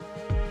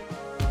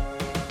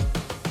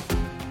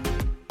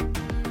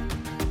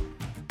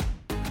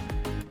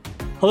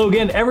Hello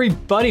again,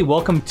 everybody.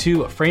 Welcome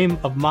to a Frame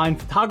of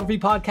Mind photography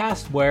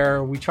podcast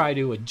where we try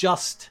to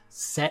adjust,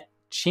 set,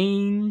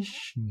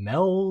 change,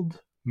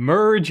 meld,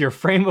 merge your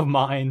frame of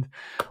mind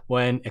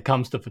when it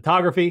comes to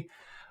photography.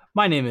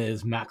 My name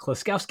is Matt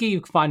Kloskowski.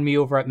 You can find me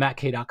over at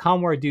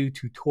mattk.com where I do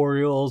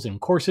tutorials and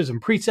courses and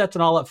presets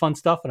and all that fun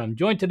stuff. And I'm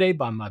joined today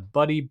by my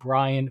buddy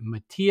Brian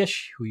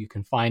Matiash, who you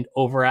can find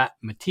over at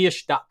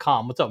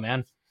matiash.com. What's up,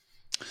 man?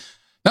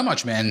 Not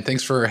much, man.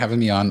 Thanks for having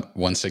me on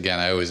once again.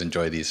 I always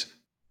enjoy these.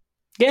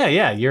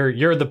 Yeah.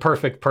 You're the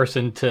perfect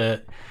person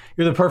you're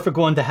the perfect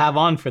one to have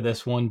on for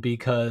this one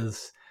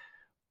because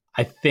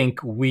I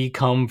think we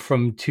come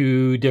from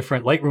two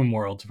different Lightroom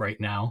worlds right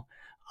now.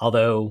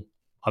 Although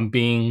I'm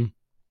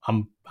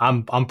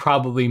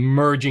probably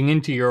merging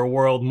into your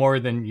world more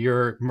than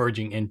you're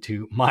merging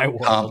into my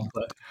world.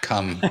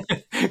 Come.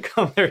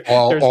 There,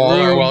 all room,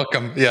 are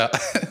welcome. Yeah.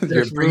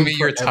 Bring me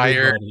your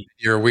tired,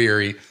 you're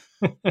weary.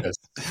 Yes.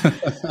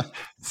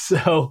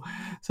 So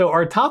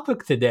our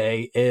topic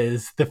today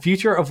is the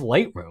future of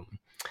Lightroom.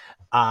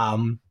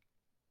 I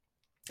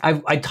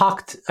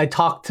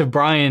talked to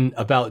Brian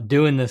about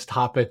doing this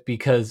topic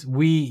because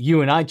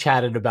you and I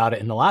chatted about it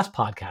in the last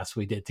podcast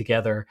we did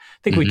together. I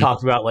think we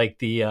talked about like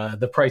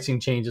the pricing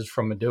changes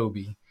from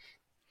Adobe,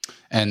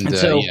 and we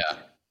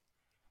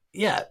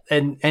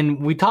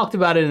talked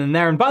about it in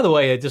there. And by the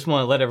way, I just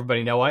want to let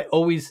everybody know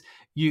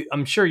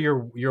I'm sure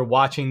you're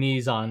watching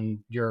these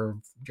on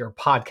your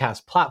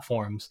podcast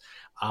platforms.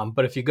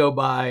 But if you go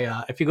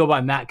by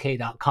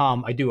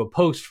mattk.com, I do a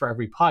post for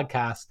every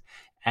podcast,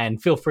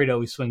 and feel free to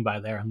always swing by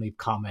there and leave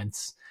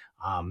comments,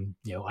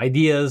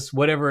 ideas,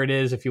 whatever it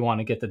is, if you want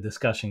to get the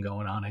discussion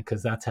going on it,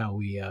 because that's how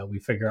we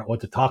figure out what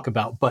to talk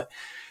about. But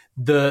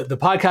the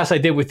podcast I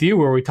did with you,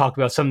 where we talked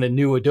about some of the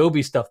new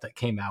Adobe stuff that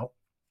came out,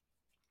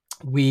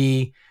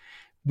 we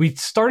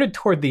started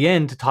toward the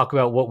end to talk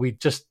about what we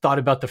just thought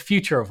about the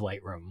future of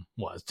Lightroom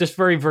was. Just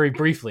very, very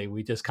briefly,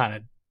 we just kind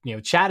of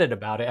chatted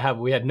about it.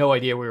 We had no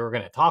idea we were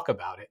going to talk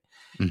about it,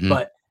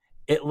 but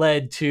it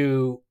led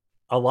to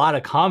a lot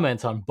of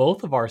comments on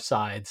both of our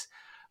sides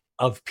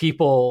of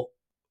people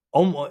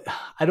almost,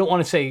 I don't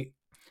want to say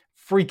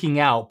freaking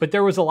out, but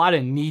there was a lot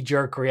of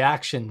knee-jerk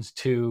reactions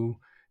to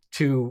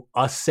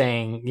us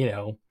saying,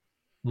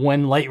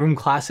 when Lightroom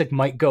Classic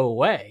might go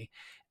away.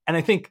 And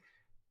I think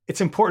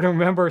it's important to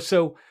remember.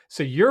 So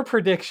your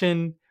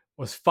prediction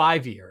was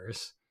 5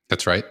 years.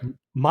 That's right.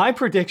 My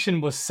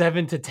prediction was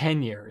 7 to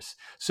 10 years.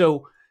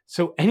 So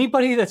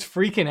anybody that's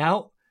freaking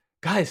out,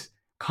 guys,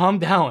 calm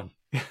down.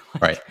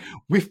 Right.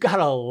 We've got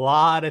a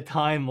lot of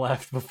time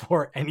left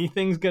before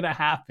anything's going to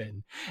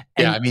happen.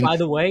 And by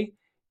the way,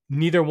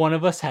 neither one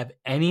of us have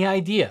any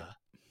idea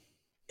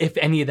if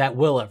any of that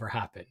will ever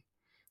happen.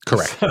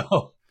 Correct.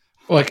 So,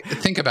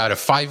 think about it.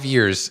 5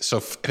 years. So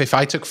if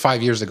I took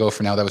 5 years ago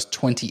from now, that was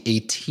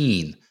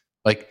 2018.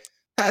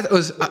 That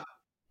was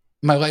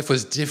my life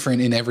was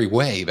different in every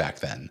way back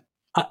then.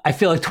 I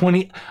feel like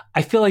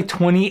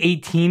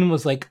 2018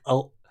 was like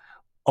a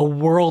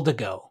world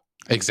ago.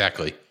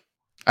 Exactly.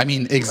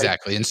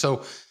 Exactly. Right. And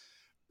so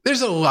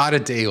there's a lot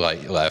of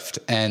daylight left,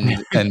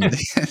 and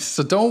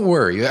so don't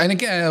worry. And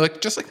again,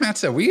 just like Matt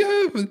said,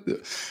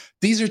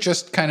 these are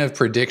just kind of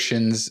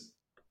predictions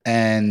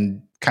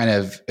and kind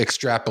of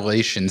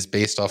extrapolations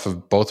based off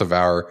of both of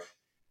our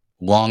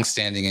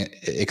long-standing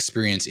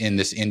experience in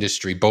this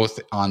industry, both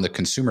on the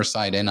consumer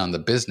side and on the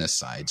business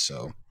side.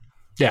 So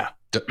yeah,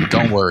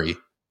 don't worry.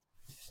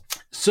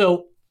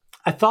 So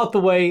I thought the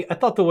way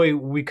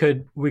we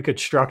could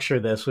structure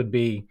this would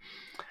be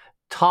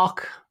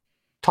talk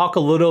a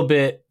little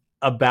bit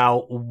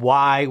about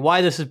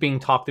why this is being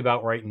talked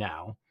about right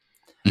now,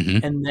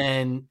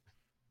 and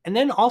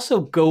then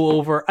also go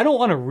over. I don't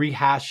want to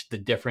rehash the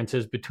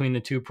differences between the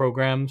two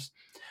programs,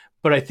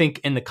 but I think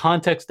in the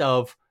context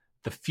of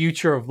the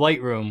future of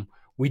Lightroom,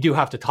 we do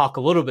have to talk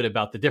a little bit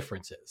about the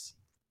differences,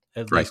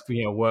 at least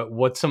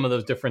what some of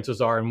those differences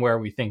are and where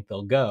we think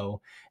they'll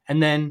go,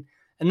 and then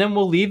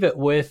we'll leave it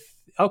with,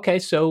 okay,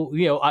 so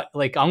I'm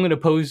going to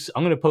pose.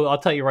 I'll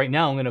tell you right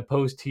now, I'm going to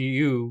pose to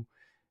you,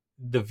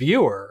 the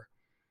viewer,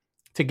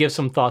 to give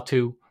some thought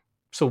to.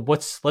 So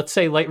let's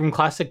say Lightroom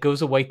Classic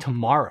goes away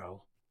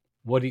tomorrow.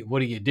 What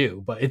do you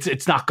do? But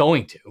it's not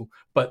going to.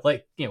 But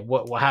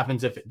what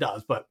happens if it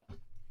does? But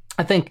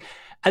I think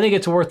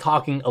it's worth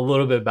talking a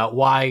little bit about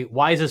why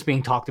is this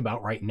being talked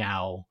about right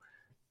now?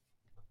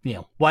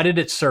 Why did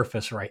it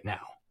surface right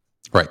now?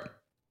 Right.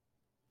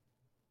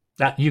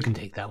 That you can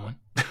take that one.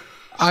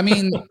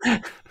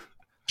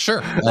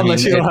 Sure.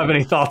 Unless you don't have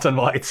any thoughts on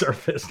why it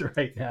surfaced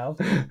right now.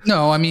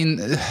 No,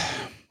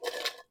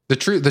 the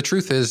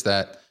truth is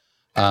that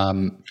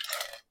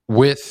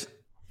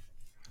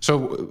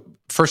so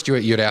first you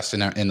had asked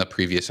in the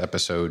previous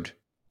episode,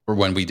 or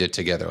when we did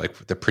together,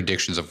 like the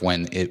predictions of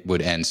when it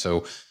would end.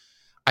 So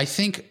I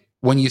think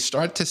when you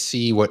start to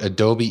see what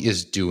Adobe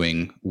is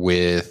doing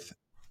with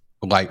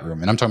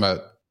Lightroom, and I'm talking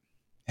about,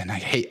 and I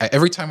hate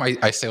every time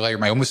I say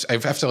Lightroom, I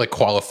have to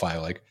qualify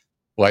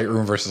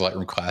Lightroom versus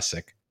Lightroom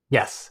Classic.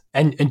 Yes.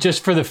 And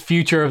just for the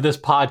future of this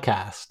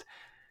podcast,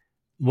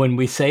 when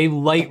we say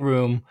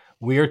Lightroom,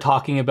 We are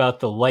talking about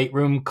the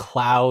Lightroom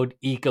cloud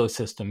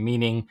ecosystem,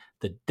 meaning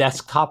the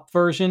desktop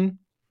version,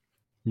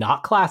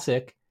 not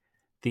classic,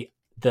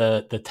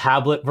 the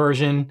tablet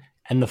version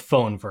and the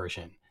phone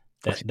version.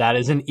 That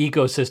is an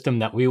ecosystem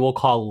that we will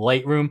call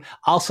Lightroom.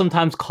 I'll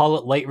sometimes call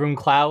it Lightroom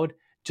Cloud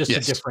just to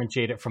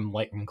differentiate it from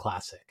Lightroom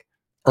Classic.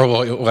 Or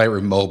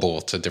Lightroom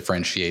Mobile to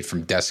differentiate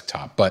from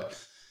desktop. But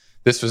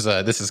this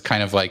is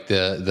kind of like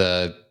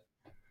the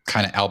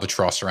kind of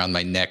albatross around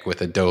my neck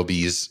with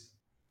Adobe's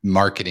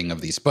marketing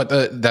of these. But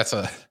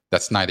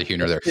that's neither here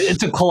nor there.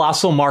 It's a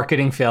colossal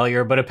marketing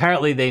failure, but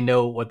apparently they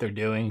know what they're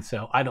doing.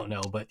 So I don't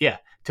know. But yeah,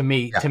 to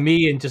me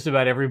and just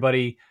about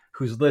everybody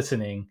who's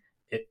listening,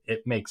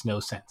 it makes no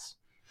sense.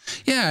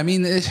 Yeah, I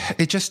mean,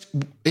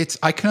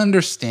 I can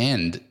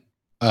understand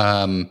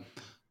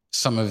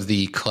some of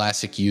the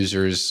classic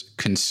users'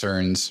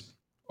 concerns,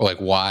 like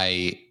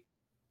why,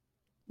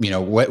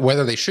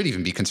 whether they should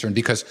even be concerned,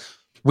 because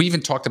we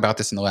even talked about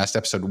this in the last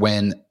episode.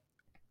 When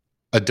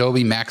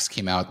Adobe Max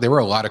came out, there were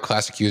a lot of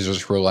classic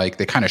users who were like,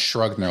 they kind of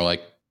shrugged and they're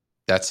like,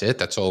 that's it,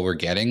 that's all we're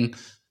getting.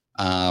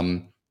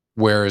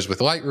 Whereas with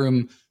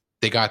Lightroom,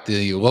 they got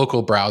the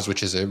local browse,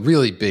 which is a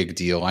really big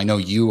deal. I know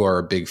you are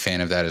a big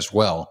fan of that as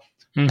well.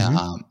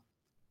 Mm-hmm.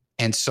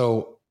 And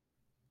so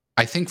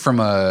I think from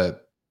a,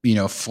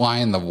 fly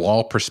in the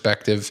wall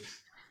perspective,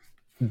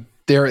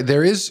 you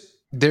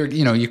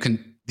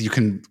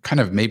can kind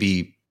of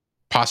maybe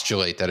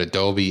postulate that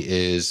Adobe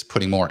is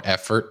putting more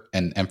effort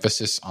and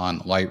emphasis on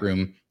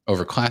Lightroom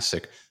over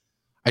Classic.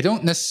 I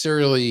don't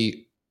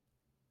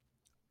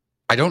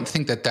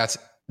think that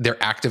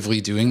they're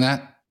actively doing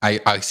that.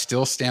 I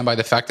still stand by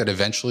the fact that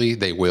eventually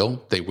they will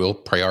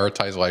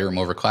prioritize Lightroom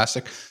over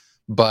Classic.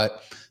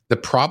 But the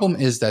problem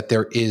is that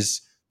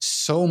there's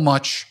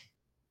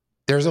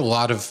a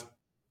lot of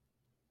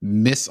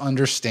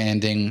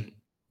misunderstanding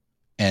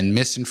and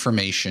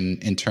misinformation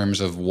in terms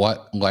of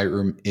what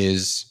Lightroom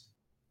is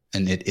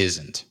and it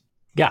isn't.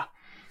 Yeah.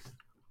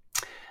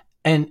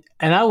 And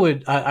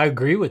I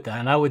agree with that.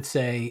 And I would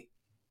say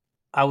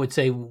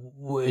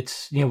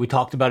it's, we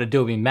talked about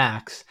Adobe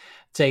Max.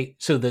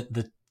 So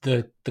the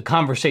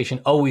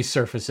conversation always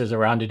surfaces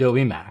around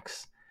Adobe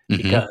Max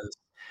because,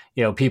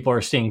 people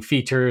are seeing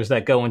features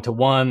that go into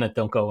one that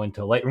don't go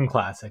into Lightroom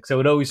Classic. So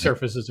it always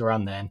surfaces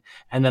around then.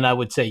 And then I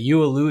would say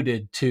you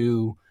alluded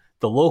to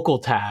the local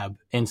tab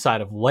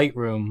inside of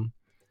Lightroom,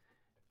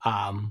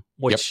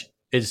 which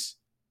is,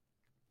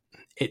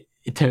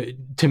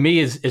 to me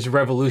is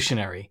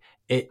revolutionary.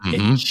 It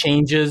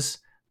changes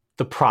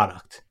the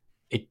product.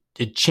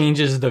 It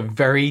changes the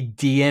very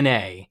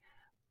DNA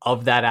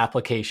of that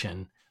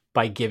application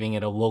by giving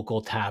it a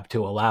local tab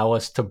to allow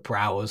us to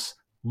browse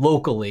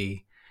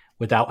locally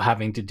without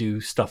having to do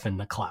stuff in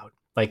the cloud.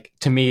 Like,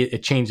 to me,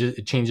 it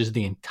changes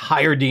the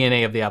entire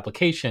DNA of the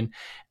application.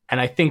 And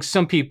I think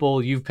some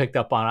people you've picked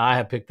up on, I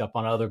have picked up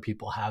on, other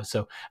people have.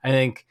 So I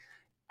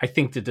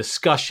think the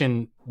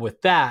discussion with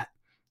that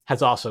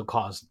has also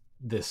caused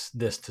this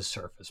to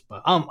surface.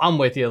 But I'm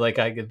with you. Like,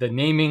 the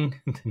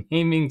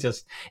naming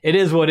just, it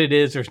is what it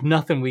is. There's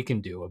nothing we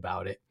can do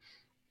about it.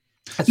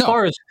 As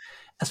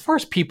far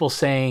as people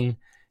saying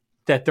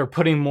that they're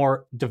putting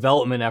more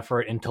development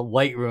effort into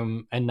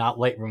Lightroom and not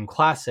Lightroom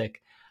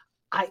Classic,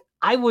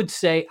 I would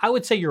say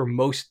you're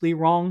mostly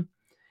wrong,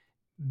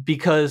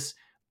 because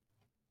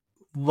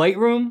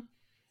Lightroom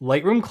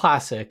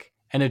Classic,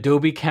 and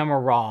Adobe Camera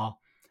Raw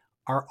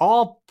are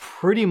all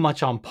pretty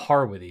much on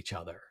par with each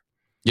other.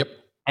 Yep.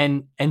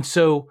 And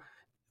so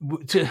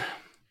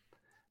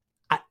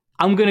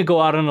I'm going to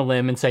go out on a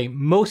limb and say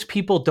most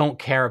people don't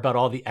care about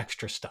all the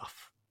extra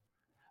stuff.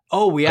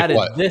 Oh, we added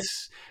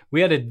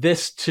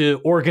this to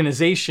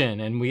organization,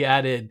 and we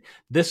added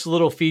this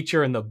little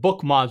feature in the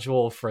book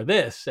module for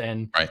this.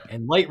 And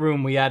in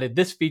Lightroom, we added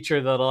this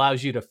feature that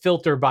allows you to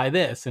filter by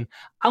this. And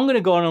I'm going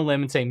to go on a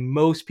limb and say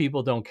most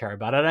people don't care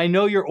about it. I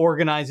know you're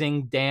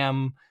organizing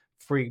I'm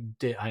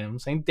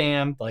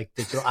saying like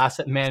digital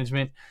asset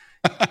management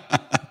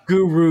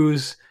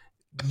gurus.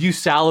 You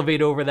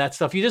salivate over that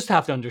stuff. You just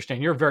have to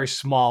understand you're a very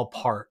small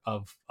part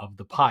of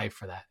the pie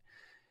for that.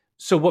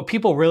 So what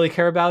people really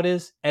care about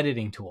is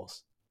editing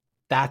tools.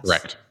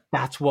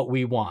 That's what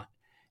we want.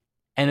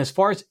 And as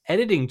far as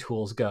editing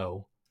tools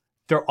go,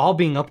 they're all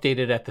being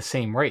updated at the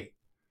same rate.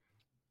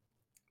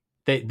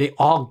 They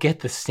all get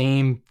the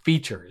same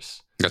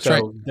features. That's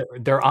right.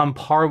 They're on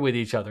par with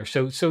each other.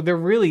 So there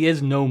really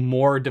is no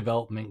more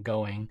development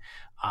going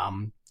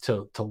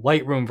to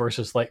Lightroom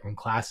versus Lightroom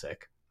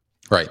Classic.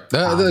 Right.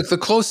 The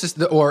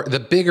closest or the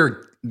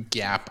bigger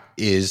gap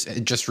is,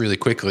 just really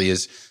quickly,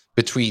 is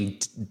between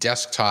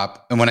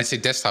desktop, and when I say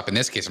desktop in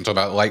this case, I'm talking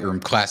about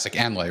Lightroom Classic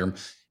and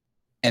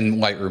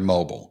Lightroom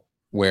Mobile,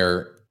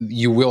 where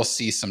you will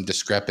see some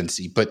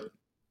discrepancy. But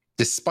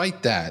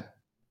despite that,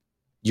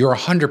 you're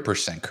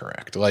 100%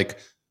 correct. Like,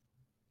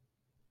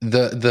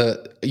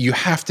 you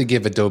have to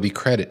give Adobe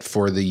credit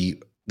for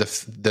the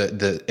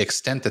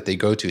extent that they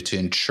go to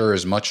ensure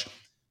as much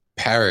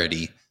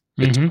parity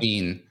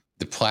between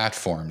the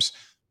platforms.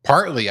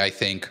 Partly, I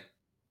think,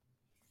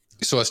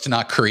 so as to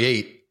not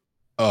create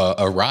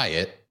a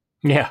riot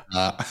Yeah.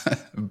 Uh,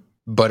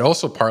 but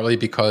also partly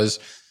because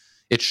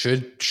it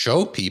should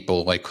show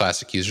people like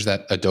Classic users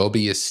that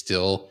Adobe is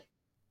still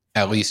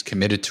at least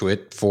committed to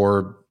it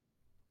for,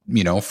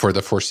 for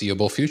the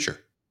foreseeable future.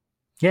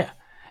 Yeah.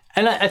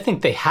 And I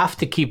think they have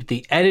to keep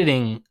the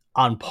editing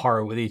on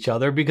par with each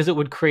other because it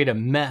would create a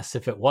mess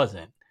if it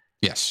wasn't.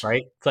 Yes.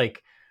 Right? It's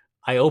like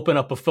I open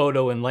up a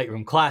photo in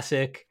Lightroom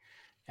Classic,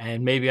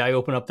 and maybe I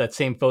open up that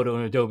same photo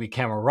in Adobe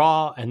Camera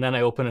Raw, and then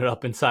I open it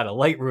up inside of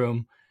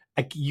Lightroom.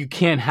 You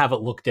can't have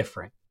it look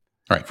different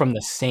Right. from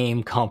the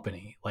same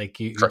company. Like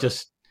you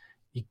just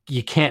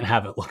you can't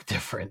have it look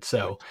different.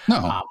 So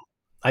No.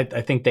 I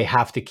think they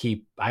have to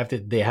keep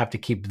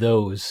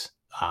those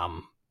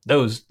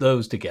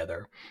those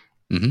together.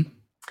 Mm-hmm.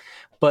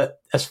 But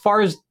as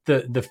far as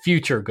the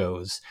future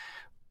goes,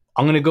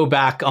 I'm going to go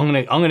back. I'm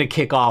going to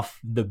kick off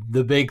the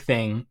big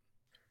thing,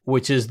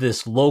 which is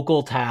this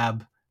local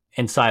tab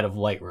inside of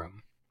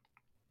Lightroom.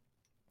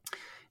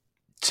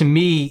 To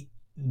me,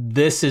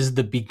 this is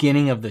the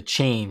beginning of the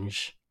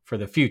change for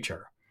the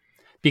future,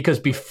 because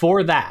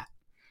before that,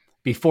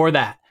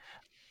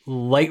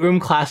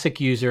 Lightroom Classic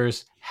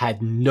users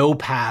had no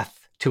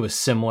path to a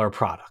similar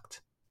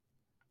product.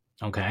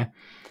 Okay.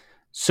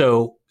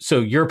 So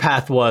your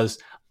path was,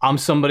 I'm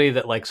somebody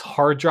that likes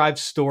hard drive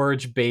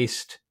storage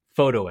based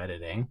photo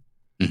editing,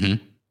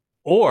 Mm-hmm.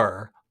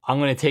 or I'm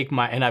going to take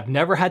and I've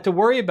never had to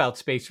worry about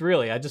space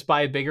really. I just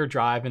buy a bigger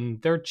drive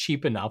and they're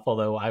cheap enough.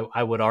 Although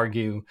I would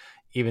argue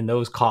even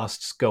those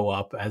costs go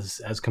up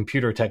as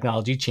computer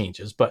technology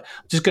changes, but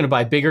I'm just going to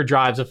buy bigger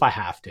drives if I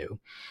have to.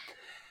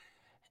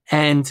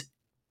 And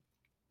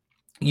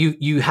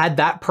you had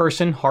that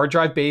person, hard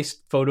drive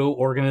based photo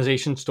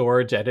organization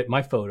storage, edit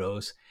my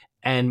photos.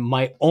 And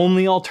my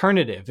only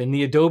alternative in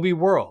the Adobe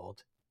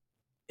world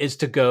is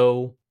to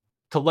go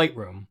to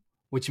Lightroom,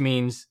 which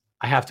means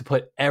I have to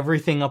put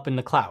everything up in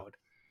the cloud.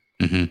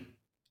 Mm-hmm.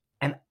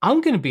 And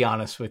I'm going to be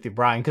honest with you,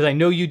 Brian, because I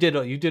know you did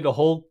a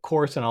whole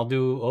course,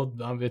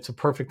 and it's a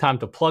perfect time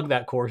to plug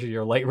that course,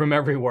 your Lightroom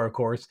Everywhere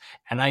course.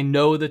 And I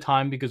know the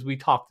time because we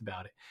talked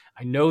about it.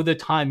 I know the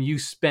time you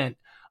spent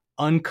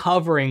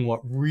uncovering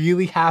what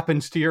really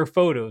happens to your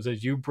photos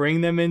as you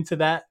bring them into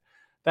that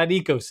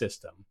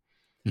ecosystem.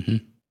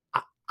 Mm-hmm.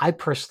 I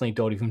personally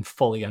don't even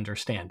fully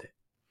understand it.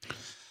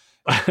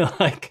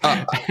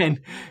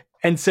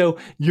 And so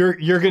you're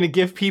going to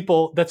give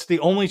people, that's the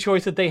only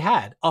choice that they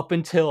had up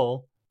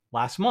until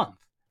last month.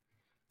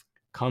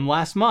 Come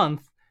last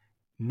month,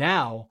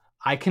 now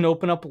I can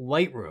open up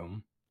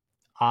Lightroom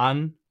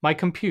on my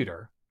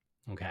computer.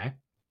 Okay.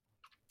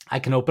 I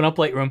can open up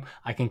Lightroom.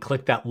 I can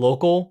click that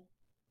local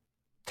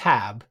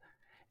tab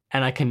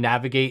and I can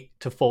navigate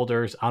to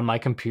folders on my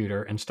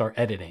computer and start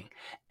editing.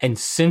 And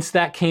since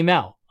that came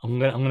out, I'm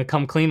going to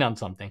come clean on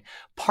something.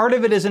 Part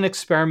of it is an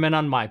experiment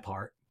on my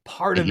part.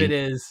 Part of it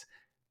is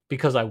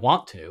because I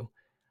want to.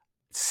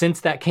 Since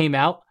that came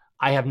out,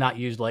 I have not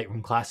used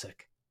Lightroom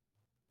Classic.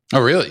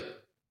 Oh, really?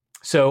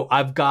 So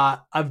what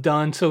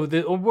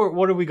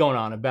are we going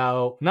on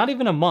about? Not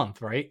even a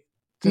month, right?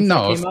 Since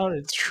No, that came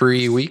out,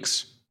 3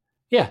 weeks.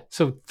 Yeah.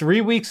 So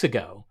 3 weeks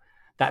ago,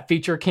 that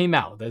feature came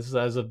out. This is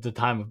as of the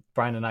time of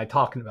Brian and I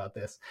talking about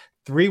this.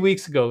 3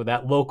 weeks ago,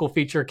 that local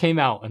feature came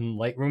out in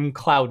Lightroom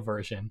Cloud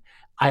version.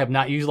 I have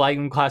not used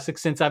Lightroom Classic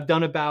since. I've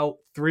done about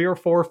 3 or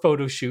 4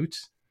 photo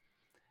shoots.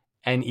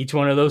 And each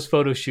one of those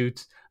photo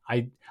shoots,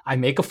 I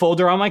make a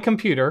folder on my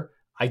computer.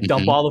 I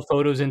dump all the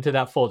photos into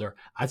that folder.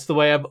 That's the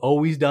way I've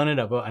always done it.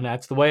 And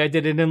that's the way I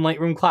did it in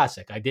Lightroom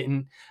Classic. I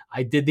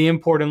did the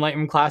import in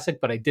Lightroom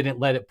Classic, but I didn't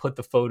let it put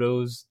the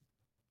photos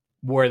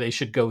where they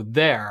should go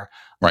there.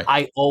 Right.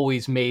 I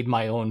always made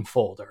my own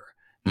folder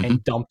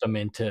and dumped them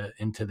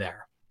into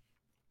there.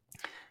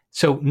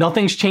 So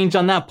nothing's changed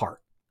on that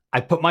part. I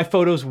put my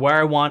photos where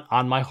I want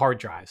on my hard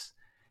drives.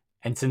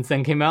 And since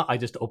then came out, I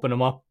just open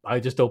them up. I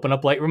just open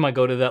up Lightroom. I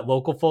go to that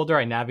local folder.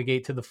 I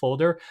navigate to the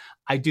folder.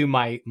 I do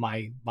my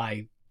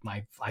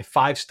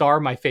 5-star,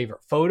 my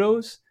favorite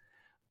photos.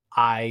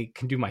 I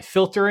can do my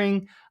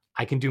filtering.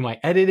 I can do my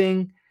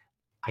editing.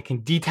 I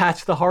can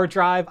detach the hard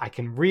drive. I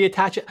can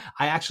reattach it.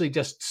 I actually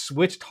just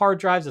switched hard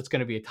drives. It's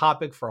going to be a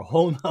topic for a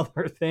whole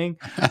nother thing.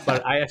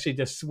 But I actually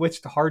just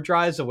switched hard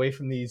drives away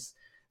from these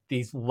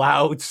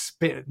loud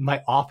spin.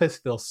 My office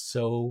feels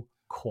so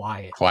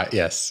quiet. Quiet.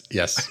 Yes.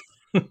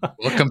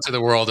 Welcome to the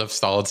world of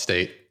solid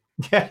state.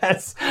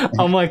 Yes.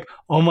 I'm like,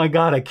 oh my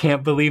God, I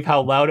can't believe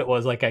how loud it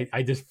was. Like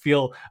I just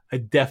feel a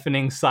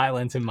deafening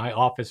silence in my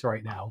office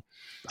right now.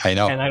 I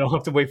know. And I don't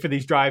have to wait for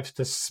these drives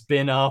to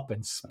spin up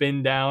and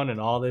spin down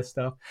and all this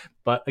stuff.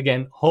 But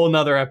again, whole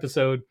nother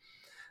episode.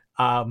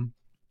 But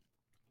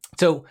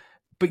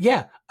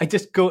yeah, I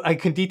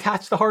can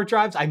detach the hard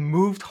drives. I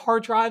moved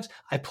hard drives.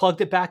 I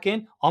plugged it back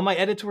in. All my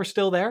edits were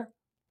still there.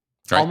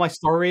 Right. All my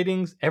star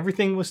ratings,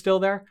 everything was still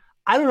there.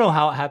 I don't know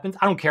how it happens.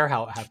 I don't care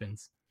how it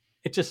happens.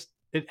 It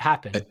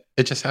happened.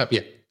 It just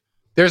happened. Yeah.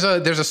 There's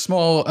a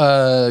small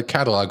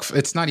catalog.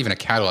 It's not even a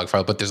catalog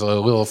file, but there's a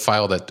little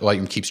file that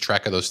Lightroom keeps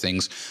track of those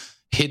things.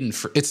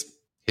 It's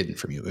hidden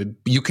from you.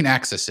 You can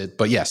access it,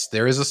 but yes,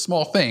 there is a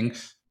small thing,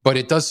 but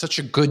it does such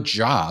a good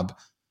job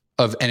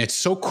and it's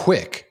so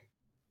quick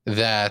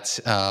that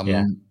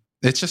Yeah.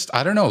 it's just,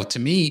 I don't know, to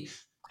me.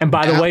 And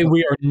by the way,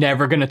 we are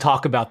never going to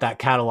talk about that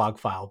catalog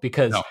file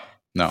because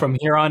No. from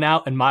here on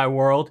out in my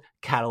world,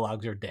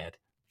 catalogs are dead.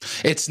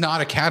 It's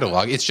not a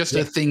catalog. It's just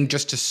a thing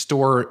just to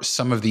store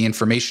some of the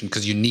information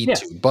because you need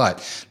to.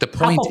 But the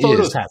point Apple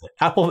Photos has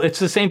it. It's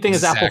the same thing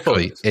as Apple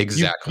Photos.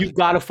 Exactly. You've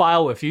got a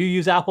file. If you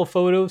use Apple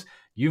Photos,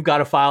 you've got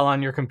a file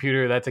on your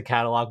computer that's a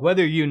catalog.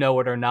 Whether you know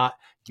it or not,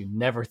 you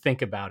never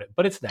think about it,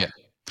 but it's there. Yeah.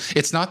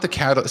 It's not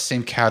the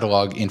same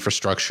catalog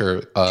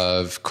infrastructure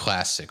of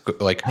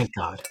Classic. Like, thank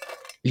God.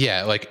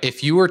 Yeah, like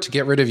if you were to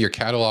get rid of your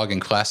catalog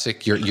in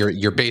Classic,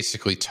 you're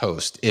basically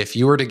toast. If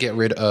you were to get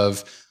rid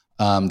of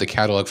the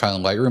catalog file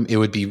in Lightroom,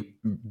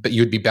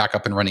 you'd be back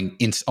up and running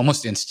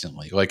almost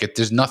instantly. Like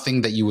there's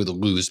nothing that you would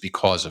lose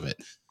because of it.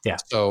 Yeah.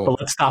 So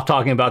but let's stop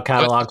talking about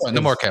catalogs.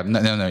 No more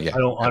catalog. No. Yeah.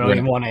 I don't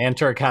even want to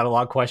answer a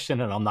catalog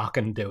question, and I'm not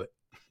going to do it.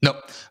 No,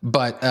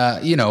 but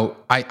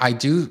I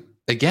do.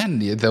 Again,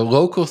 the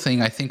local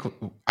thing, I think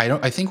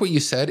what you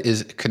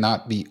said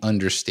cannot be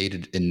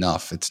understated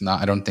enough. It's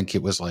not, I don't think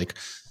it was like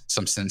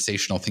some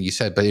sensational thing you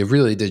said, but it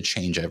really did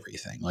change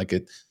everything. Like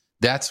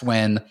that's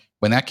when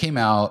that came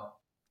out,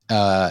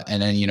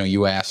 and then,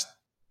 you asked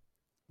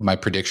my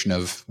prediction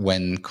of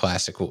when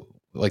Classic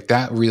like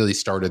that really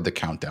started the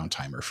countdown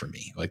timer for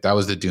me. Like that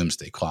was the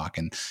doomsday clock,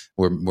 and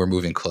we're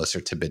moving closer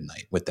to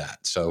midnight with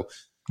that. So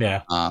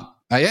yeah.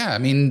 I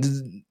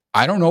mean,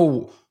 I don't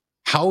know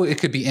how it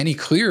could be any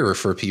clearer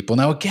for people.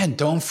 Now, again,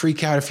 don't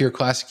freak out if you're a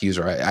Classic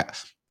user.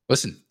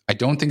 Listen, I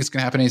don't think it's going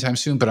to happen anytime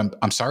soon, but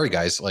I'm sorry,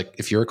 guys. Like,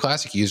 if you're a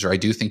Classic user, I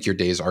do think your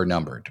days are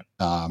numbered.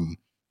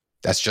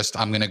 That's just,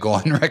 I'm going to go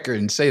on record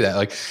and say that.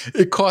 Like,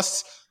 it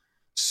costs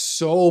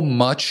so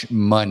much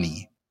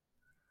money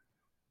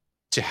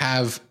to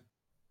have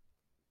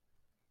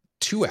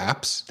two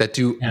apps that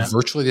do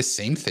virtually the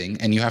same thing,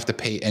 and you have to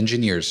pay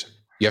engineers.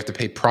 You have to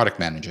pay product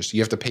managers. You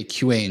have to pay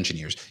QA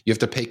engineers. You have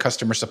to pay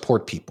customer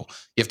support people.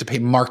 You have to pay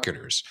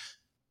marketers.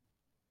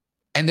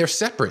 And they're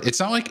separate. It's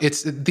not like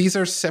these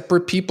are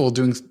separate people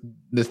doing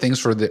the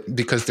things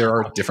because there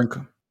are different.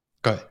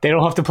 Go ahead. They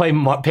don't have to pay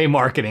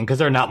marketing because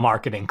they're not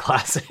marketing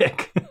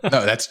Classic.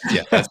 No, that's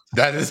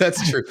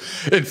true.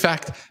 In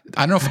fact,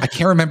 I don't know if I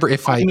can't remember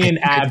if Give me an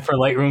ad for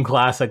Lightroom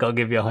Classic. I'll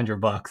give you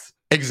 $100.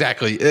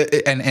 Exactly.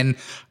 And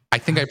I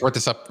think I brought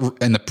this up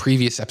in the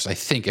previous episode. I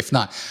think, if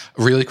not,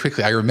 really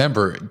quickly, I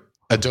remember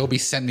Adobe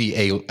sent me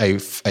a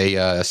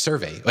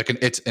survey,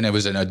 and it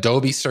was an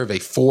Adobe survey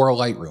for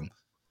Lightroom.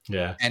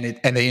 Yeah. And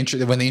when they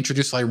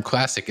introduced Lightroom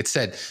Classic, it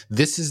said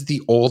this is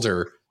the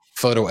older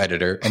photo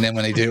editor, and then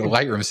when they did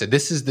Lightroom, it said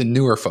this is the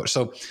newer photo.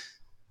 So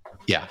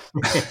yeah,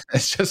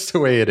 it's just the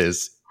way it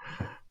is.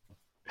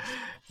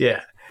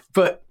 Yeah,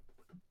 but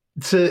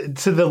to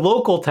the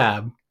local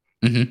tab.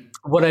 Mm-hmm.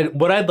 What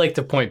I'd like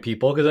to point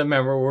people, because I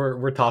remember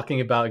we're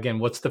talking about, again,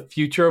 what's the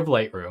future of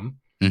Lightroom.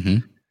 Mm-hmm.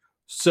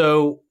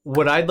 So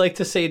what I'd like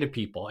to say to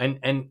people,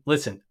 and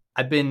listen,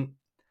 I've been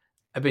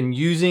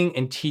using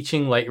and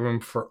teaching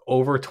Lightroom for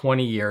over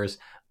 20 years.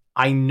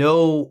 I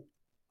know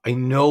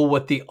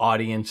what the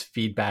audience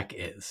feedback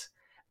is.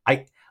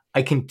 I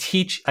can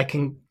teach,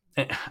 and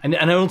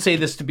I don't say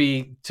this to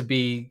be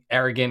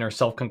arrogant or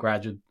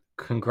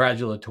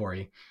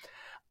self-congratulatory.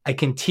 I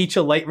can teach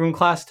a Lightroom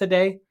class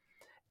today,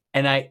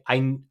 and I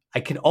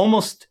can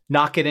almost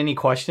not get any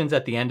questions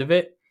at the end of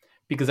it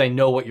because I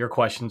know what your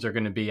questions are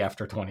going to be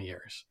after 20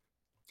 years.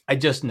 I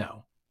just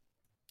know.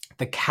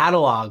 The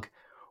catalog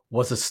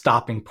was a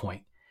stopping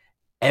point.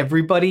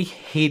 Everybody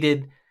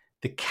hated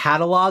the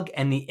catalog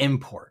and the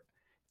import.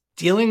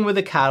 Dealing with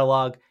a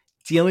catalog,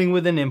 dealing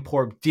with an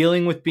import,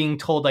 dealing with being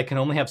told I can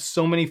only have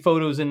so many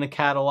photos in the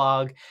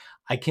catalog.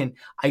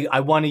 I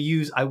want to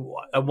use my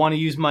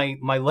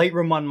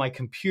Lightroom on my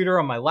computer,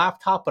 on my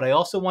laptop, but I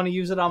also want to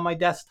use it on my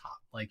desktop.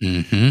 Like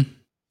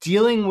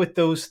dealing with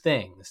those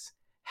things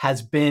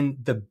has been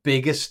the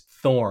biggest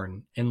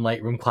thorn in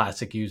Lightroom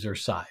Classic user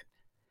side.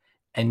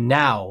 And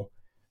now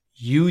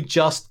you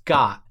just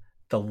got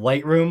the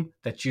Lightroom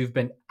that you've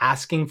been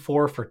asking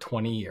for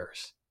 20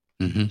 years.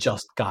 Mm-hmm.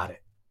 Just got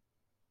it.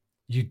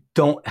 You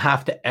don't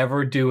have to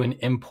ever do an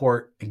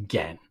import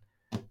again.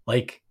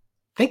 Like,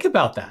 think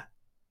about that.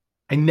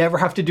 I never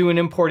have to do an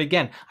import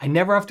again. I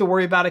never have to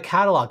worry about a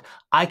catalog.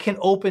 I can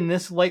open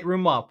this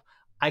Lightroom up.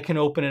 I can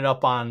open it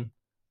up on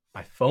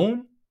my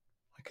phone.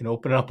 I can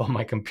open it up on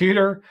my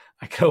computer.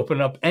 I can open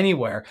it up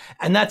anywhere.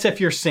 And that's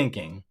if you're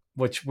syncing,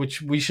 which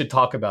we should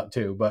talk about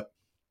too. But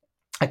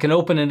I can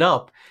open it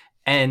up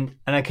and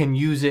I can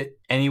use it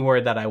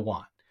anywhere that I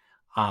want.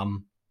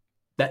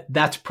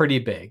 That's pretty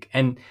big.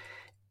 And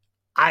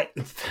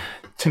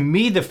to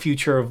me, the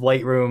future of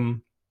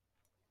Lightroom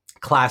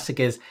Classic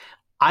is,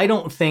 I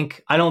don't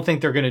think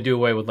they're going to do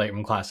away with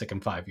Lightroom Classic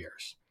in 5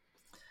 years.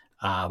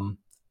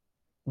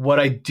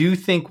 What I do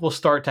think will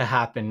start to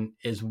happen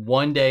is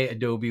one day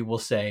Adobe will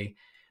say,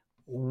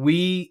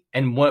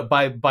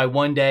 by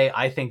one day,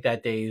 I think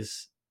that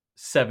day's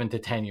 7 to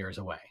 10 years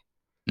away.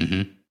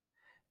 Mm-hmm.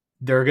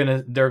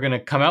 They're gonna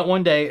come out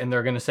one day and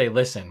they're gonna say,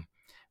 listen,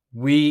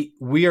 we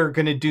are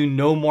going to do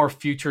no more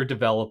future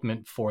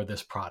development for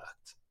this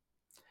product.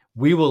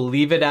 We will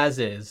leave it as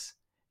is.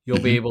 You'll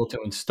be able to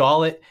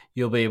install it.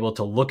 You'll be able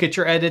to look at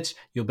your edits.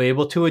 You'll be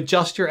able to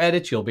adjust your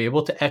edits. You'll be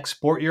able to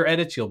export your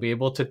edits. You'll be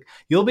able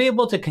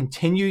to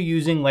continue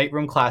using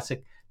Lightroom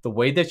Classic the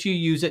way that you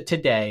use it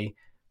today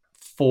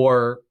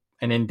for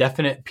an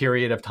indefinite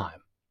period of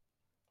time.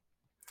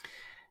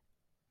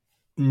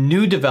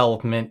 New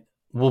development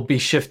will be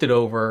shifted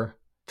over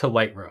to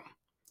Lightroom.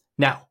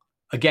 Now,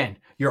 again,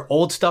 your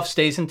old stuff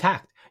stays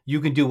intact. You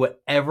can do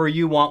whatever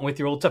you want with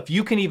your old stuff.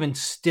 You can even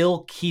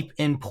still keep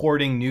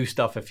importing new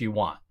stuff if you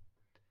want.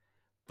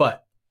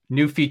 But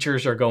new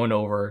features are going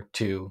over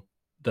to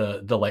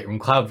the Lightroom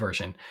Cloud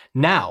version.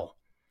 Now,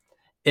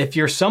 if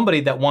you're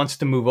somebody that wants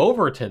to move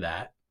over to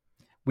that,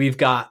 we've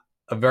got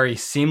a very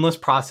seamless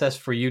process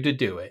for you to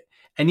do it.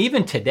 And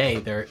even today,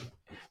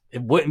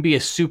 it wouldn't be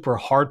a super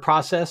hard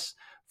process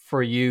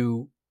for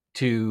you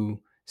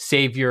to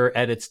save your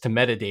edits to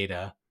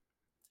metadata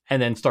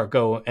and then start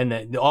going. And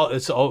then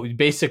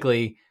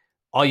basically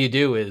all you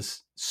do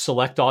is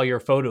select all your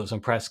photos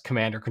and press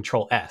Command or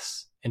Control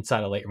S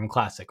inside of Lightroom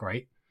Classic,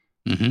 right?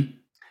 Mm-hmm.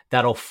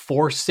 That'll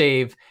force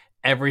save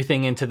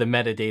everything into the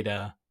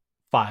metadata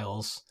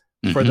files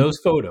for those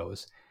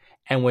photos.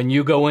 And when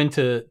you go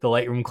into the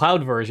Lightroom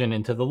Cloud version,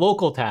 into the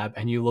local tab,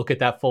 and you look at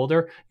that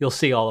folder, you'll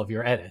see all of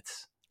your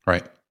edits.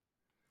 Right.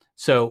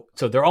 So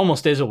there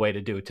almost is a way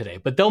to do it today,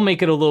 but they'll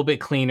make it a little bit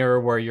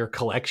cleaner where your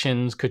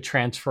collections could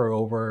transfer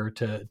over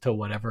to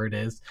whatever it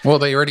is. Well,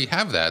 they already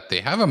have that. They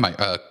have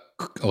a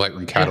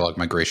Lightroom catalog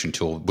migration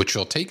tool, which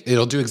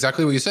it'll do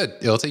exactly what you said.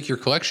 It'll take your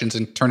collections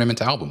and turn them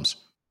into albums.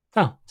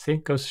 Oh, see,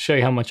 goes to show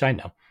you how much I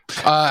know.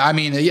 I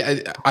mean,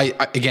 yeah, I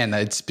again,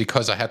 it's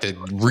because I had to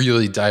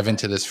really dive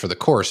into this for the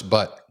course,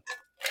 but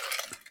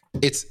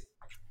it's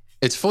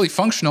fully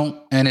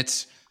functional, and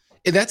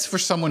that's for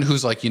someone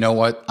who's like, you know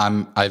what,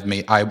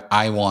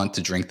 I want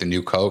to drink the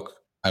new Coke.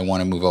 I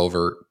want to move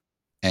over.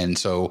 And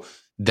so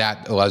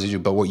that allows you to,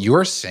 but what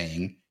you're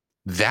saying,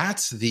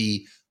 that's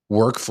the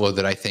workflow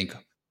that I think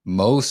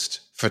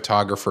most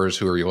photographers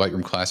who are your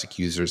Lightroom Classic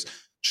users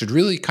should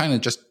really kind of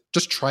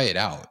just try it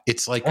out.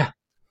 It's like,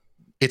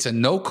 it's a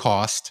no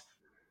cost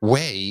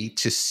way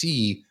to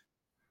see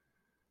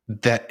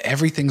that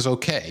everything's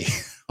okay.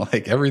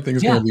 Like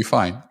everything's going to be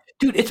fine.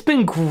 Dude, it's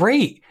been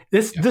great.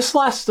 This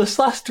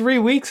last 3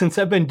 weeks since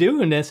I've been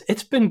doing this,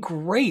 it's been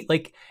great.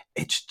 Like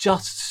it's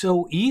just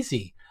so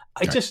easy.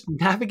 I just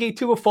navigate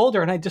to a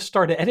folder and I just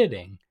start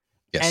editing.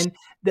 Yes.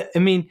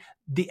 And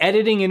the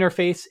editing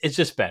interface is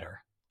just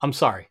better. I'm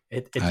sorry.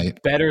 It's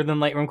better than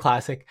Lightroom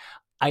Classic.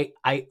 I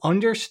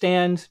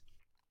understand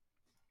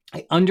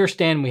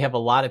we have a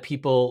lot of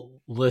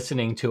people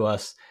listening to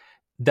us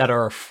that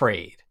are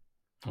afraid.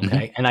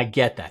 Okay. And I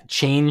get that.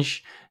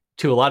 Change,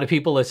 to a lot of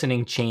people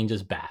listening, change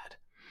is bad.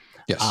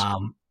 Yes.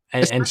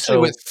 And so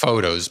with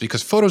photos,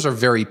 because photos are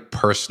very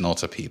personal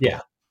to people.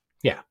 Yeah.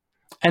 Yeah.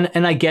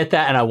 And I get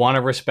that. And I want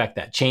to respect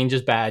that. Change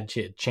is bad.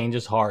 Change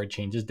is hard.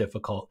 Change is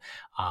difficult,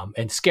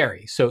 and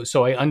scary. So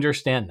I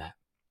understand that.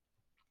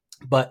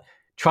 But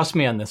trust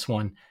me on this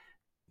one.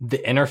 The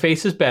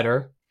interface is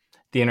better.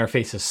 The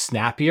interface is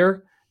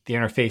snappier. The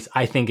interface,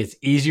 I think, is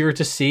easier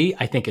to see.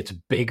 I think it's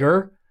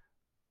bigger.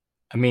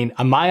 I mean,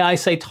 my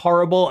eyesight's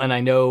horrible, and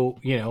I know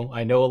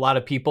a lot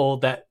of people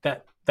that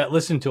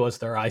listen to us,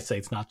 their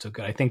eyesight's not so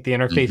good. I think the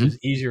interface is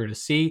easier to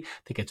see.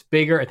 I think it's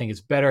bigger. I think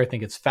it's better. I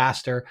think it's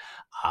faster.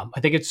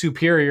 I think it's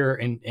superior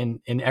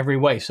in every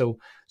way. So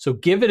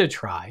give it a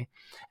try.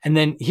 And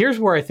then here's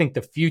where I think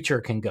the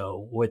future can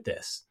go with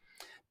this,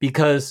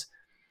 because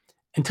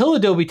until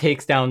Adobe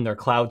takes down their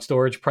cloud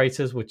storage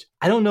prices, which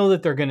I don't know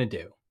that they're going to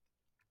do,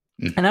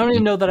 and I don't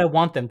even know that I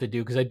want them to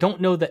do, because I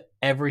don't know that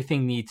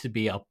everything needs to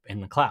be up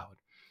in the cloud.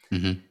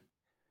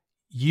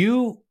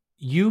 You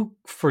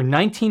for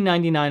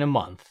 $19.99 a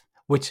month,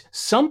 which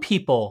some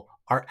people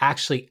are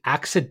actually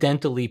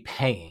accidentally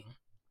paying.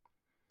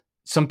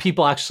 Some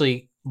people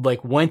actually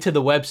went to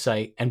the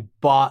website and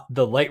bought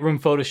the Lightroom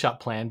Photoshop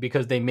plan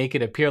because they make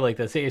it appear like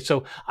this.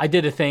 So I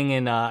did a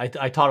thing I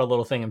taught a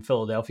little thing in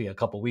Philadelphia a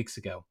couple weeks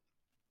ago.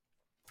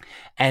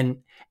 And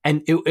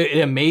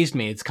it amazed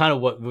me. It's kind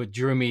of what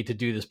drew me to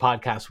do this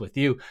podcast with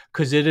you,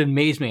 because it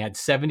amazed me. I had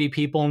 70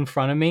 people in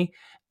front of me,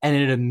 and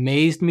it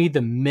amazed me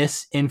the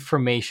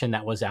misinformation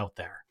that was out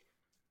there.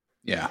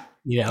 Yeah.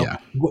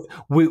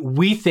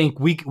 We think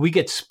we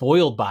get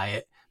spoiled by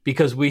it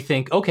because we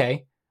think,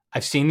 okay,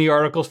 I've seen the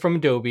articles from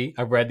Adobe.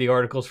 I've read the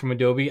articles from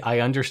Adobe. I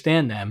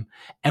understand them.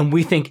 And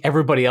we think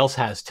everybody else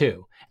has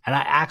too. And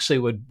I actually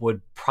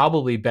would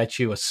probably bet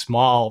you a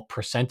small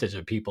percentage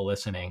of people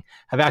listening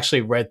have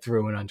actually read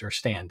through and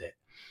understand it.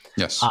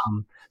 Yes.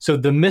 So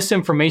the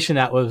misinformation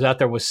that was out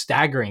there was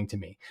staggering to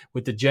me,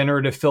 with the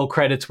generative fill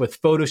credits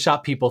with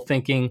Photoshop, people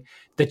thinking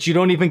that you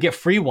don't even get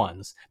free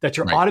ones, that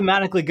you're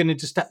automatically going to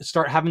just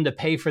start having to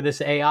pay for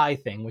this AI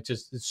thing, which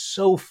is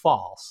so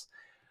false.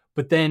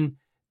 But then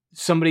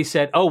somebody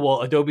said, oh, well,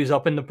 Adobe's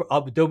going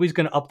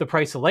to up the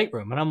price of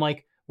Lightroom. And I'm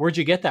like, where'd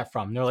you get that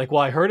from? And they're like,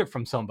 well, I heard it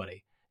from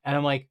somebody. And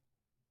I'm like,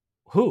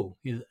 who?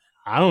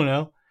 I don't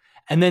know.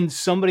 And then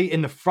somebody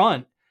in the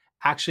front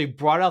actually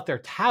brought out their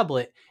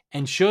tablet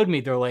and showed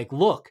me. They're like,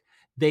 look,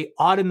 they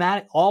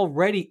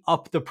already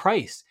up the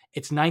price.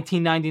 It's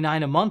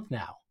 $19.99 a month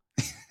now.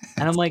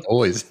 And I'm like,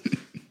 always.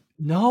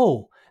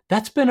 No,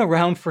 that's been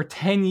around for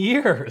 10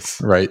 years.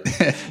 Right.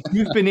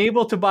 You've been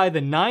able to buy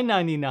the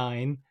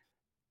 $9.99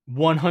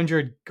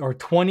 100 or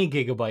 20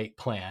 gigabyte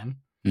plan,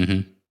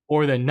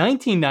 or the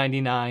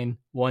 $19.99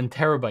 1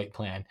 terabyte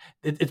plan.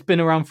 It's been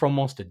around for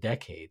almost a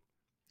decade.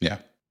 Yeah.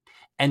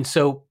 And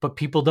so, but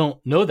people don't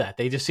know that.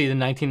 They just see the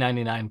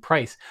 $19.99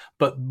 price.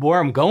 But where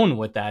I'm going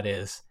with that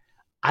is,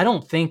 I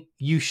don't think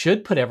you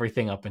should put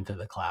everything up into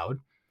the cloud.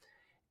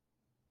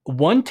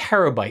 1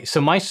 terabyte.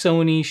 So my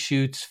Sony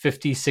shoots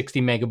 50,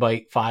 60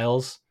 megabyte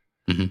files.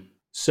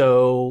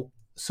 So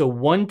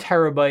 1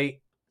 terabyte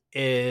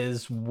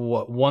is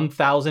what,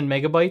 1,000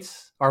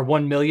 megabytes or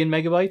 1 million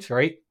megabytes,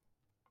 right?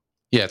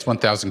 Yeah, it's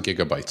 1,000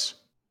 gigabytes.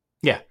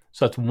 Yeah.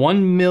 So it's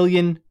 1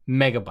 million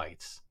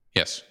megabytes.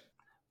 Yes.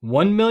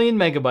 1 million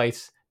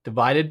megabytes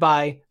divided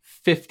by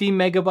 50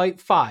 megabyte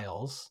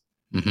files.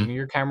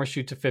 Your camera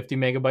shoots a 50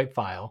 megabyte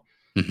file.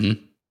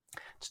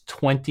 It's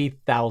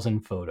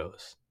 20,000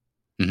 photos.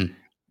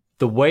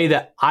 The way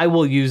that I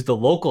will use the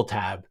local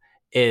tab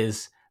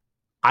is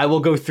I will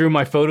go through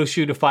my photo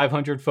shoot of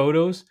 500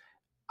 photos.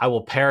 I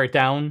will pare it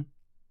down.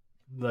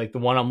 Like the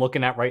one I'm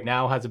looking at right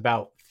now has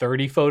about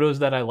 30 photos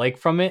that I like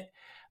from it.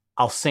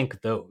 I'll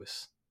sync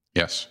those.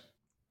 Yes.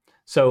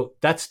 So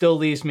that still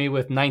leaves me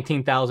with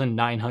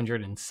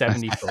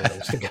 19,970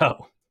 photos to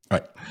go.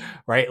 Right.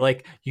 Right.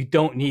 Like you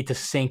don't need to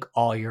sync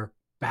all your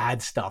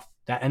bad stuff.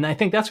 And I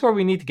think that's where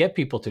we need to get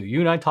people to. You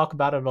and I talk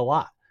about it a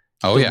lot.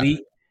 Oh, yeah.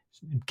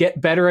 Get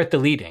better at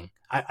deleting.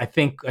 I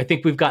think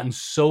we've gotten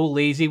so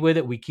lazy with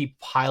it. We keep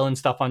piling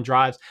stuff on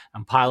drives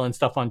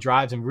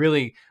and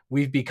really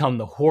we've become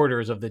the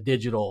hoarders of the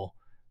digital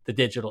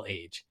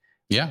age.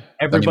 Yeah.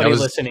 Everybody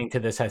listening to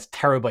this has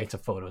terabytes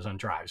of photos on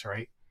drives,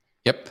 right?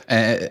 Yep.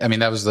 I mean,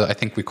 that was I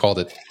think we called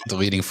it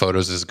deleting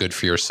photos is good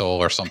for your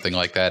soul or something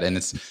like that. And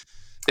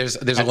there's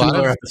a lot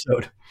of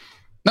episode.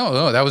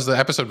 No, that was the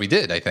episode we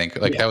did, I think.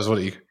 That was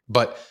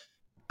but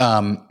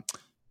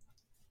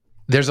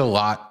there's a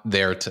lot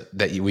there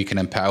that we can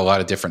impact, a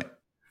lot of different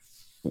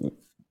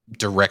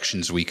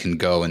directions we can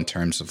go in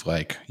terms of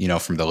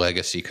from the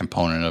legacy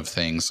component of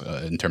things,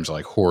 in terms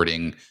of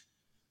hoarding,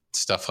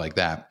 stuff like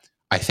that.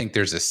 I think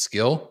there's a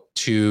skill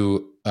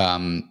to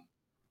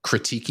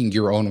critiquing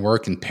your own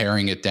work and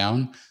paring it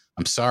down.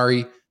 I'm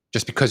sorry,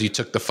 just because you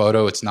took the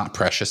photo, it's not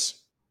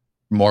precious.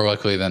 More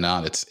likely than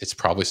not, it's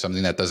probably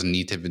something that doesn't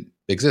need to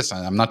exist.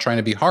 I'm not trying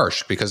to be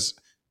harsh because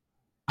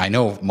I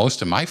know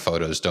most of my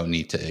photos don't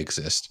need to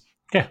exist.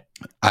 Yeah.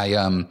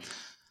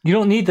 You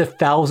don't need the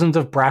thousands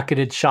of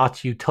bracketed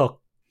shots you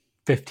took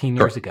 15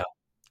 years ago.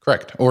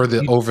 Correct. Or the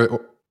the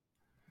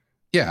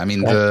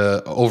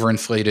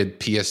overinflated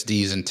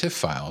PSDs and TIFF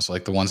files,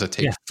 like the ones that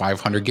take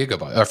 500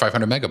 gigabytes or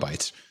 500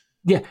 megabytes.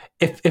 Yeah.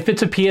 If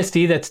it's a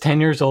PSD that's 10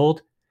 years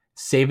old,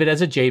 save it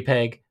as a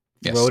JPEG,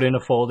 throw it in a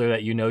folder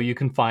that you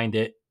can find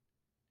it,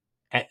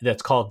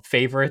 that's called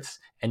favorites,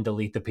 and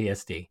delete the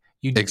PSD.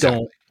 You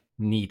don't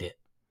need it.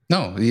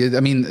 No,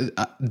 I mean,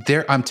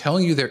 I'm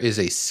telling you, there is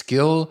a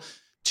skill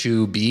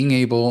to being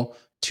able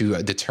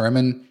to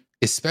determine,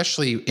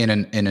 especially in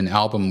an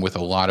album with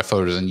a lot of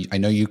photos. And I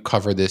know you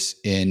cover this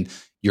in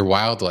your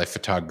wildlife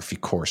photography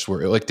course,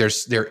 where you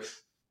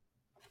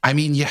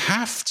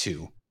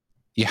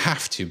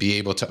have to be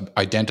able to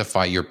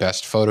identify your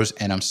best photos.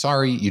 And I'm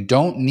sorry, you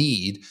don't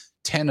need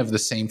 10 of the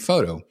same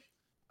photo.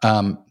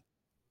 And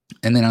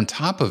then on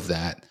top of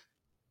that,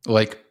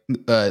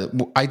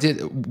 I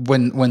did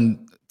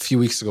when a few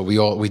weeks ago,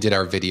 we did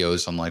our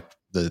videos on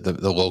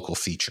the local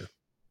feature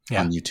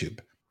on YouTube.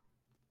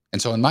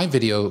 And so in my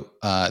video,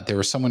 there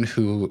was someone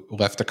who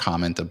left a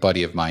comment, a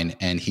buddy of mine,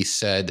 and he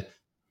said,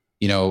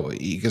 he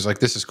goes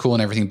this is cool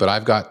and everything, but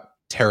I've got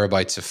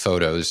terabytes of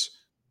photos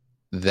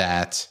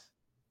that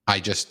I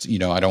just,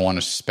 I don't want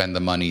to spend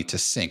the money to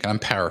sync. And I'm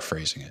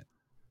paraphrasing it.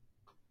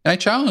 And I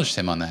challenged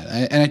him on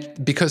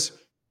that. Because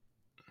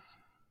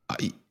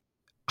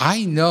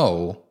I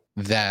know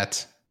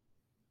that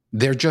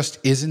there just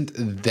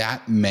isn't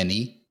that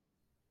many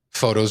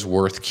photos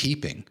worth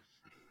keeping.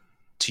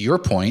 To your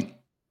point,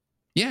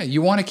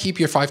 you want to keep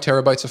your 5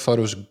 terabytes of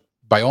photos.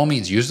 By all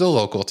means, use the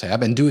local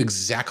tab and do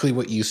exactly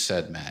what you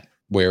said, Matt,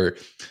 where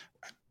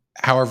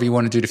however you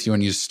want to do it, if you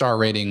want to use star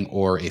rating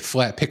or a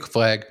pick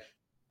flag,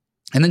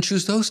 and then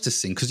choose those to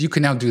sync, because you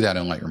can now do that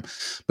in Lightroom.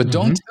 But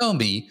don't tell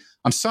me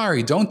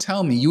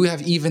you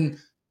have even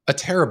a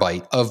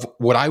terabyte of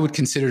what I would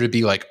consider to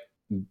be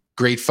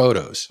great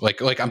photos.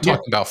 Like I'm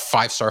talking about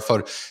 5-star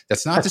photo.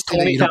 That's not that's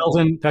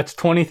 20,000. That's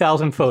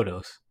 20,000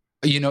 photos.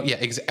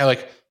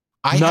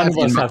 None of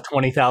us have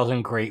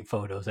 20,000 great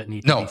photos that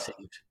need to be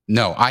saved.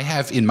 No, I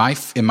have in my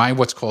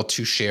what's called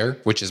to share,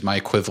 which is my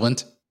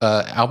equivalent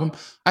album.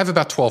 I have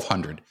about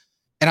 1,200,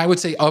 and I would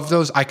say of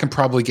those, I can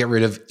probably get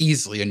rid of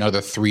easily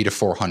another 300 to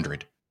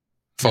 400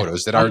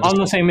 photos that are. I'm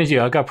the same as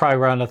you. I've got probably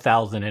around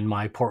 1,000 in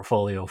my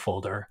portfolio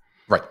folder.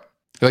 Right.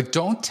 Like,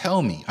 don't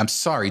tell me. I'm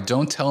sorry.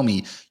 Don't tell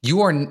me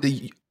you are. And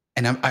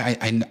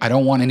I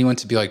don't want anyone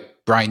to be like,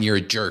 Brian, you're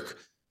a jerk.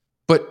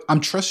 But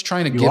I'm just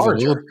trying to You give a are a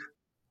little. jerk.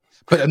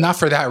 But not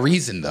for that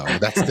reason, though.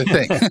 That's the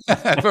thing.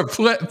 For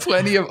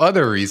plenty of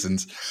other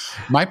reasons.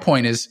 My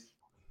point is,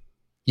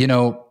 you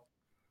know,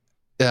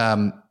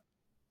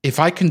 if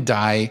I can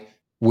die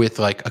with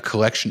like a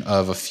collection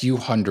of a few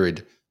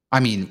hundred, I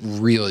mean,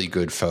 really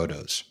good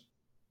photos,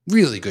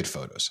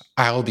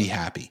 I'll be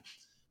happy.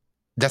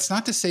 That's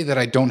not to say that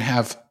I don't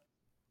have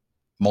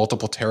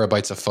multiple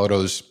terabytes of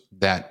photos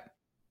that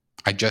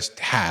I just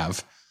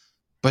have,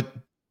 but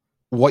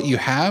what you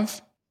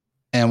have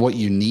and what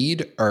you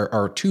need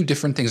are two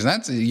different things. And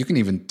that's, you can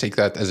even take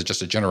that as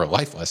just a general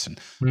life lesson.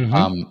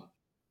 Mm-hmm.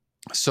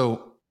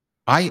 So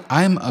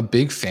I'm a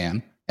big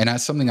fan, and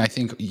that's something I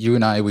think you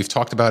and we've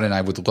talked about, and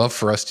I would love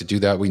for us to do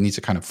that. We need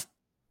to kind of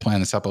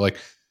plan this out, but like,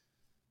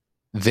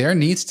 there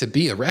needs to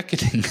be a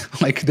reckoning.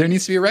 Like, there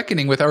needs to be a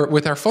reckoning with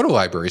our photo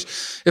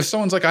libraries. If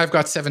someone's like, I've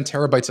got 7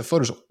 terabytes of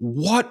photos,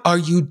 what are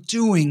you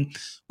doing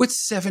with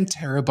 7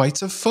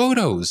 terabytes of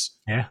photos?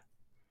 Yeah.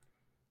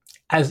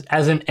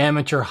 As an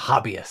amateur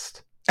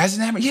hobbyist. As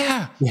an amateur,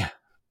 yeah. Yeah.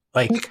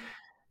 Like,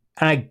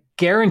 and I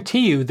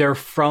guarantee you they're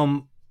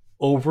from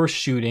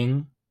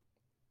overshooting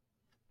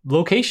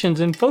locations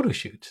and photo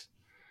shoots.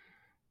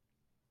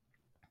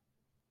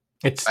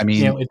 It's, I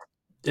mean,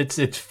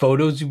 it's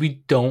photos we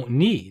don't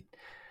need.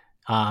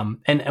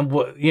 And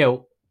what,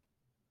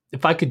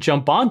 if I could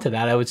jump onto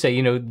that, I would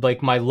say,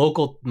 like my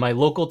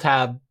local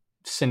tab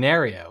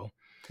scenario,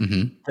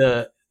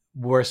 mm-hmm.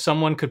 Where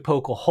someone could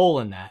poke a hole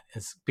in that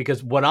is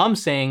because what I'm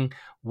saying,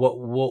 what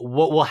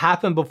will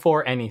happen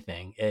before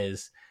anything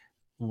is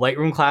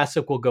Lightroom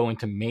Classic will go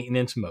into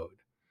maintenance mode.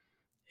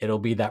 It'll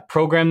be that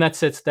program that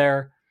sits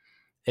there.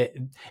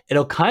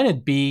 It'll kind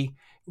of be,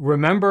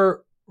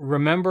 remember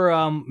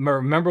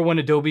when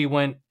Adobe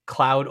went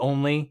cloud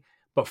only,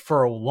 but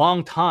for a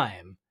long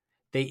time,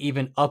 they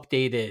even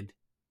updated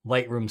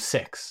Lightroom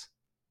 6.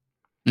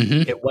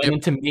 Mm-hmm. It went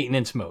into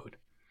maintenance mode.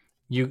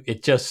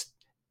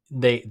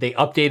 They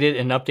updated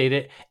and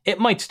updated. It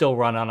might still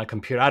run on a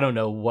computer. I don't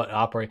know what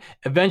operate.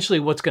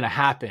 Eventually, what's going to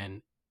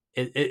happen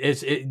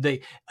is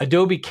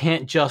Adobe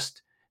can't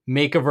just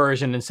make a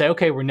version and say,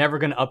 okay, we're never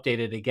going to update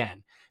it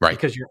again. Right.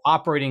 Because your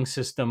operating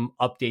system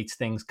updates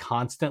things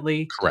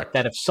constantly. Correct.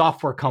 That if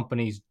software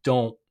companies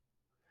don't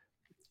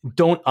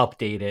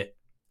update it,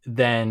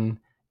 then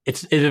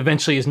it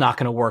eventually is not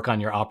going to work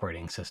on your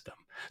operating system.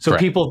 So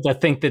Correct. People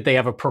that think that they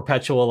have a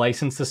perpetual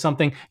license to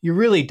something, you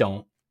really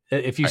don't.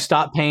 If you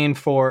stop paying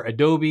for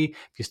Adobe,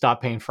 if you stop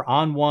paying for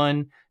On1,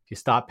 if you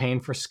stop paying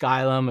for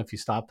Skylum, if you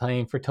stop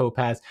paying for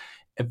Topaz,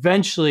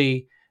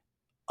 eventually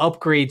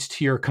upgrades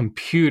to your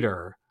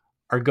computer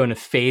are going to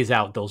phase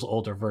out those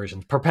older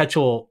versions.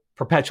 Perpetual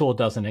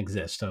doesn't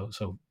exist.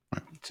 So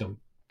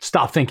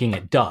stop thinking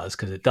it does,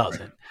 because it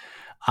doesn't.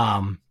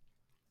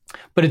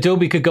 But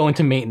Adobe could go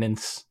into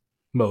maintenance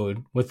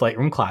mode with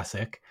Lightroom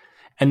Classic,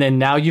 and then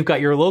now you've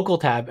got your local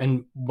tab.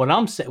 And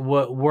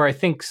where I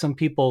think some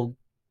people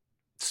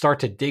start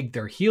to dig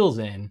their heels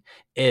in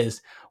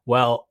is,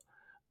 well,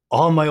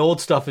 all my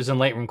old stuff is in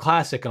Lightroom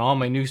Classic and all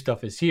my new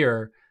stuff is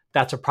here.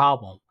 That's a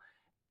problem.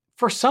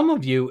 For some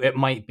of you, it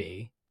might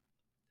be.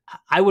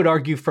 I would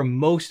argue for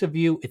most of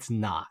you, it's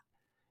not.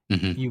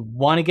 Mm-hmm. You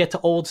want to get to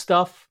old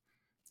stuff.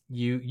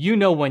 You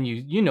know when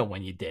you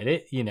did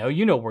it. You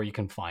know where you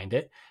can find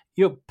it.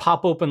 You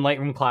pop open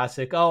Lightroom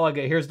Classic. Oh,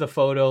 here's the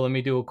photo. Let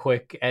me do a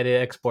quick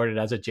edit, export it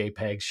as a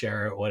JPEG,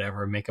 share it,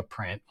 whatever, make a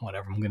print,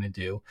 whatever I'm going to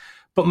do.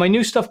 But my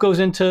new stuff goes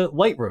into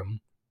Lightroom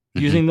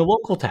using the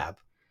local tab.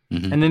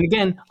 Mm-hmm. And then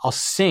again, I'll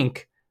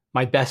sync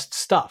my best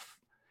stuff.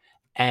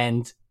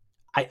 And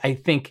I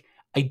think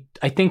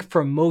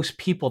for most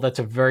people, that's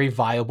a very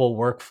viable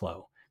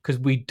workflow, because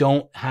we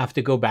don't have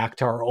to go back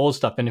to our old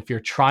stuff. And if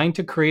you're trying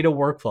to create a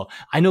workflow,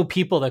 I know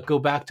people that go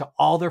back to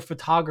all their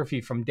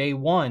photography from day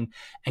one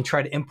and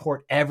try to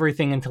import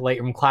everything into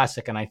Lightroom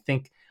Classic. And I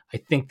think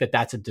that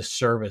that's a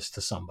disservice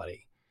to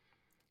somebody,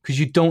 because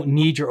you don't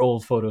need your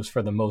old photos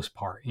for the most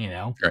part,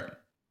 Right.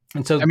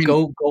 And so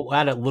go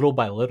at it little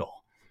by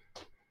little.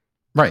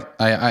 Right.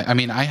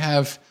 I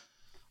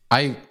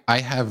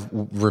have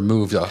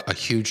removed a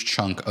huge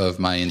chunk of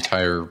my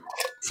entire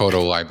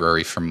photo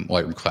library from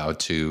Lightroom Cloud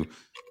to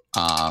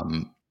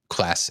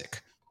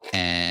Classic,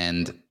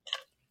 and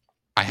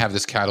I have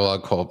this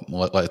catalog called,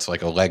 it's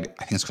like I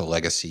think it's called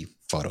Legacy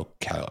Photo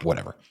Catalog,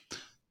 whatever.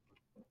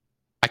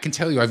 I can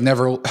tell you, I've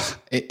never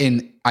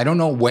I don't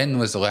know when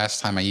was the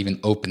last time I even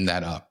opened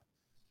that up,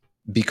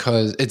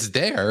 because it's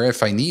there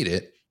if I need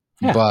it,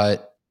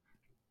 but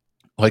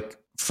like,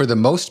 for the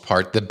most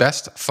part, the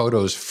best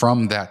photos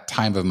from that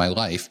time of my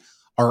life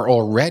are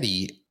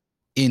already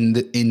in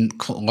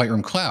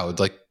Lightroom Cloud.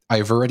 Like,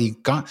 I've already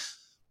got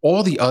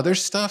all the other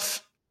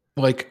stuff.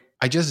 Like,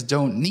 I just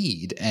don't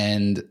need,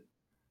 and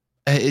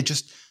I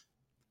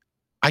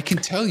can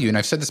tell you, and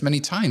I've said this many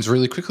times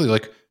really quickly,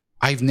 like,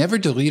 I've never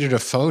deleted a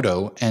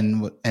photo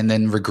and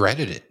then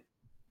regretted it.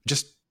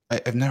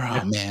 I've never,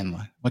 oh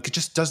man, like, it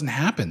just doesn't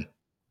happen.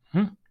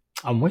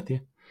 I'm with you.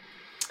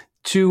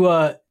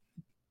 to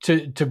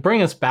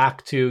bring us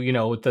back to, you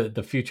know, what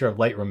the future of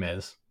Lightroom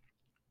is.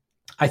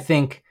 I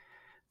think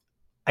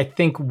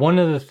one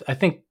of the I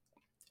think,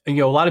 you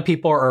know, a lot of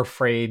people are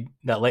afraid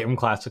that Lightroom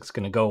Classic is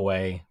going to go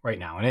away right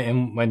now,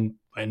 and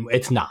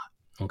it's not.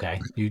 Okay,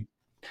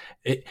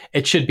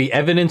 it should be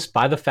evidenced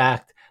by the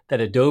fact that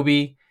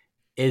Adobe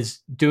is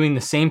doing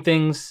the same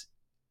things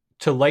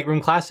to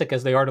Lightroom Classic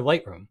as they are to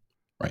Lightroom.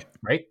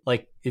 Right?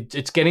 Like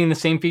it's getting the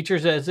same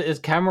features as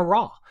Camera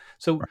Raw.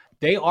 So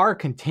they are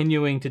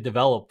continuing to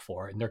develop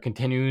for it, and they're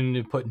continuing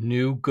to put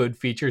new good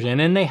features in,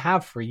 and they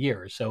have for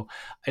years. So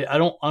I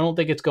don't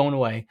think it's going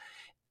away.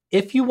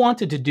 If you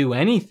wanted to do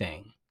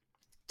anything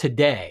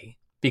today,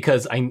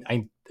 because I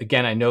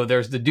know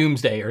there's the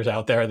doomsdayers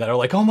out there that are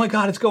like, oh my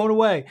God, it's going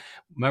away.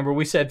 Remember,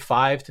 we said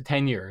 5 to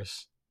 10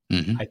 years.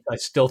 Mm-hmm. I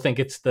still think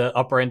it's the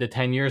upper end of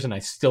 10 years, and I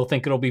still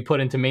think it'll be put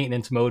into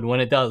maintenance mode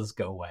when it does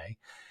go away.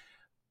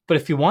 But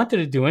if you wanted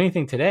to do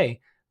anything today,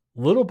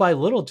 little by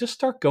little, just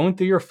start going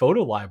through your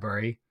photo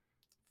library,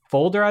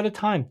 folder at a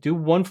time. Do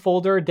one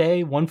folder a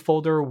day, one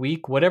folder a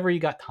week, whatever you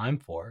got time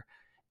for,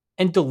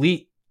 and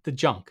delete the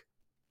junk.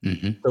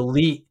 Mm-hmm.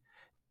 Delete.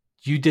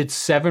 You did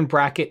 7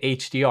 bracket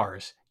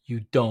HDRs.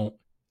 You don't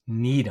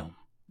need them.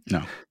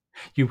 No.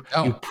 You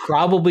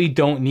probably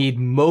don't need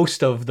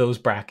most of those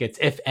brackets,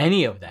 if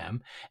any of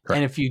them. Correct.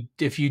 And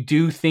if you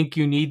do think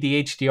you need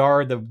the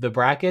HDR, the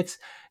brackets,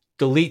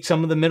 delete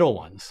some of the middle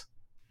ones.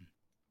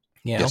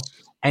 You know? Yes.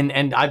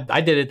 And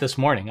I did it this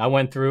morning. I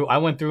went through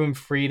and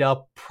freed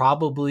up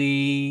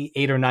probably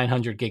 800 or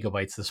 900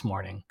 gigabytes this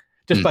morning,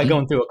 just by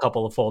going through a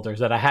couple of folders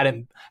that I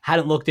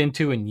hadn't looked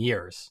into in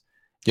years.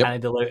 Yep.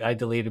 And I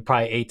deleted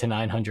probably 800 to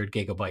 900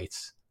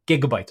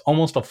 gigabytes,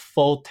 almost a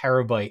full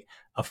terabyte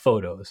of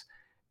photos.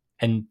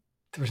 And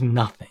there was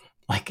nothing.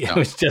 Like it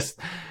was just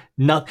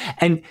nothing.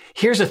 And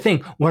here's the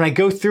thing: when I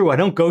go through, I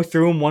don't go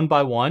through them one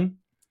by one.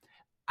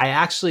 I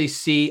actually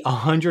see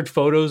 100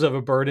 photos of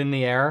a bird in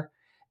the air,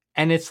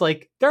 and it's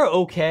like they're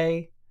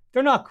okay,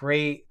 they're not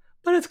great,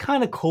 but it's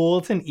kind of cool.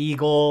 It's an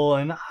eagle,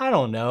 and I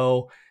don't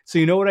know. So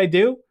you know what I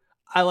do?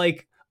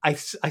 I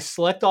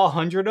select all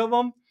 100 of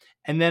them,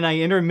 and then I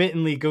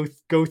intermittently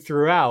go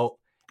throughout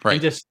and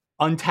just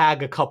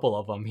untag a couple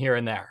of them here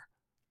and there.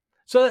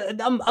 So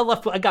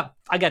I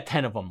got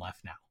 10 of them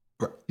left now,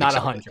 not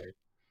 100.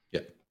 Yeah,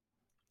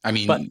 I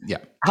mean, but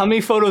how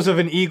many photos of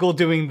an eagle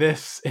doing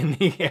this in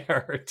the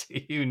air do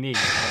you need?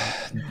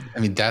 I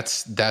mean, that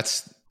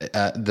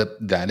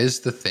is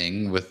the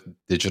thing with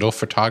digital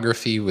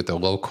photography, with the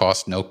low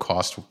cost, no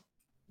cost,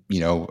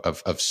 you know,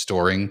 of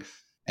storing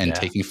and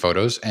taking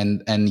photos,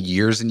 and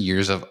years and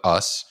years of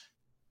us,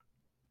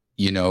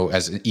 you know,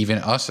 as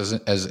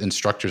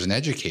instructors and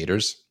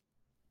educators.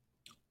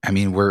 I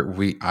mean,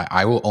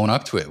 I will own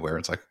up to it, where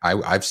it's like,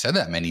 I've said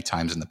that many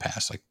times in the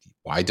past, like,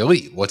 why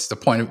delete? What's the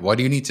point of, what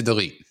do you need to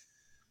delete?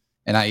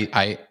 And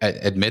I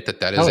admit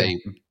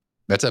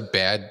that's a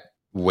bad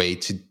way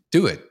to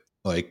do it.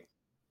 Like,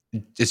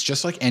 it's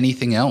just like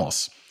anything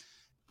else.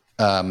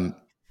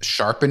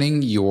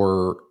 Sharpening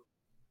your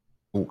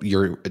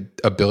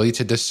ability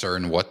to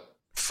discern what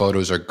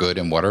photos are good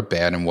and what are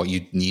bad and what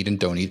you need and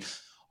don't need.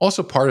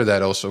 Also, part of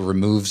that also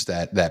removes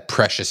that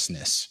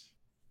preciousness.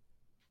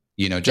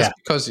 You know, just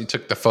because you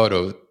took the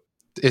photo,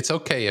 it's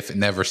okay if it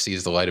never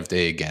sees the light of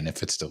day again,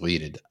 if it's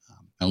deleted,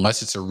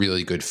 unless it's a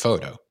really good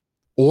photo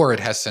or it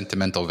has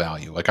sentimental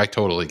value. Like, I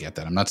totally get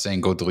that. I'm not saying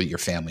go delete your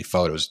family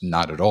photos.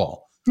 Not at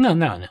all.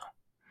 No.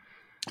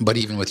 But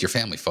even with your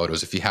family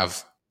photos, if you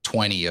have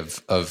 20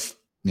 of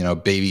you know,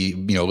 baby,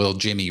 you know, little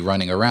Jimmy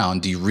running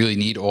around, do you really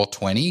need all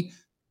 20?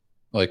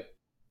 Like,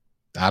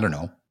 I don't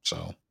know.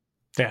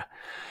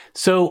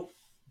 So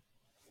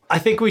I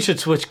think we should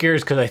switch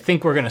gears, because I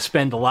think we're going to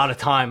spend a lot of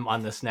time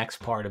on this next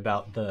part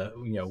about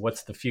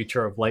what's the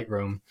future of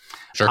Lightroom.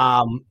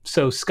 Sure.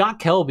 So Scott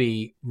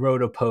Kelby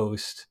wrote a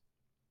post,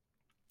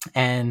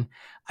 and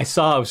I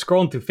was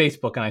scrolling through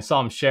Facebook and I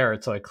saw him share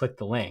it, so I clicked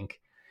the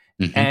link.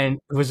 Mm-hmm. And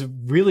it was a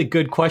really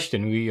good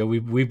question.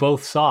 We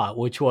both saw it,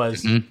 which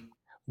was,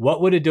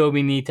 what would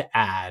Adobe need to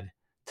add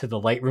to the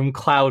Lightroom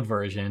Cloud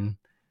version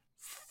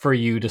for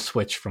you to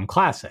switch from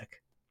Classic?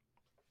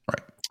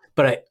 Right.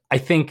 But I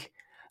think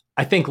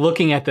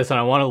looking at this, and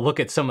I want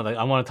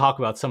to talk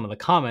about some of the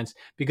comments,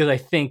 because I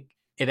think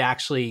it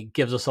actually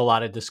gives us a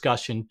lot of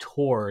discussion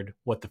toward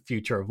what the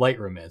future of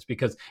Lightroom is.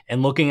 Because,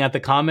 and looking at the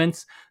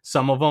comments,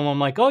 some of them I'm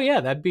like, oh yeah,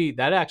 that'd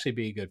actually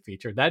be a good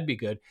feature. That'd be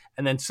good.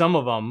 And then some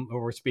of them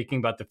were speaking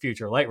about the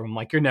future of Lightroom,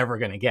 like, you're never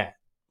going to get,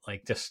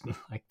 like, just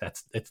like,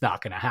 it's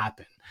not going to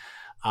happen.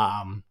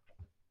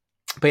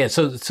 But yeah,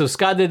 so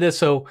Scott did this.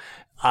 So,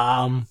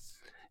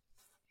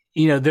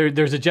 you know,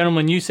 there's a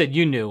gentleman, you said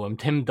you knew him,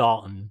 Tim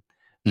Dalton.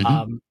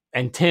 Mm-hmm.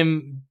 And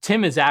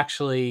Tim is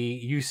actually,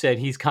 you said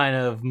he's kind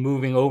of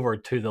moving over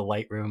to the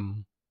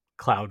Lightroom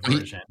Cloud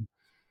version.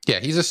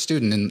 He's a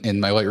student in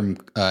my Lightroom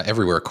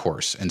Everywhere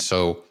course, and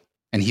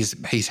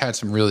he's had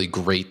some really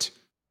great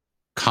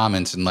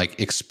comments, and like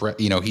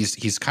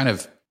he's kind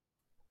of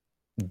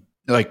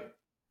like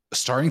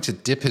starting to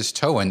dip his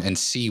toe in and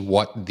see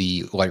what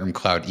the Lightroom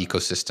Cloud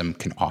ecosystem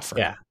can offer.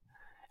 Yeah.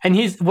 And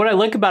what I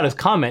like about his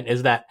comment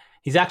is that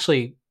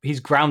he's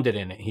grounded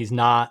in it. He's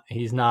not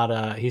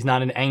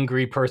an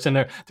angry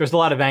person. There's a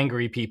lot of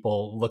angry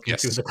people looking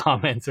through Yes. the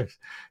comments.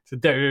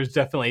 There's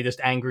definitely just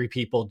angry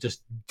people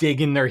just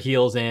digging their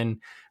heels in.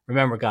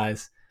 Remember,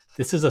 guys,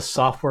 this is a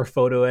software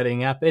photo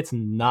editing app. It's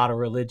not a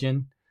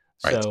religion.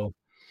 Right. So,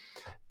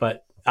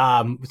 but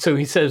so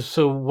he says,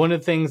 so one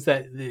of the things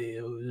that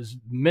is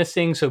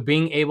missing, so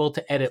being able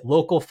to edit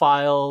local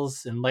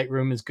files in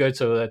Lightroom is good.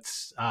 So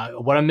that's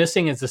what I'm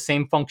missing is the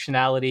same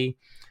functionality,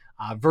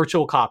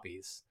 virtual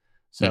copies.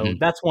 So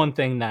that's one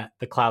thing that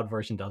the cloud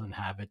version doesn't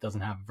have. It doesn't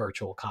have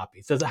virtual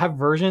copies. Does it have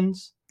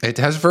versions? It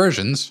has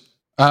versions.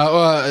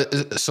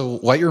 So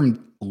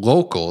Lightroom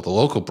local, the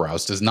local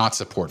browse does not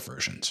support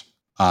versions.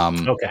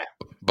 Okay.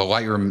 But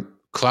Lightroom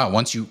Cloud,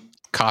 once you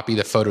copy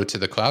the photo to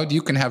the cloud,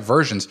 you can have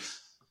versions.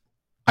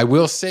 I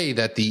will say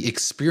that the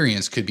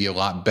experience could be a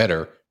lot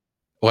better.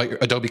 Like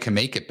Adobe can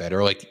make it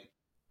better. Like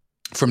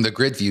from the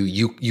grid view,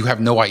 you have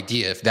no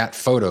idea if that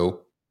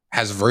photo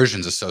has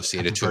versions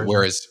associated to it.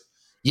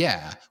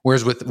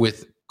 Whereas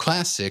with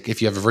Classic,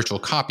 if you have a virtual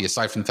copy,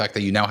 aside from the fact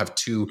that you now have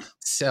two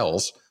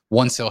cells,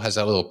 one cell has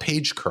that little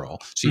page curl,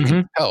 so you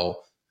can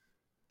tell.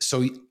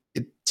 So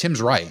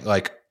Tim's right.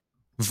 Like,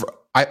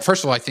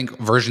 first of all, I think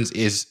versions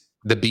is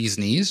the bee's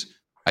knees.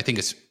 I think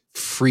it's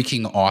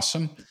freaking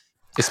awesome,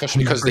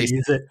 especially because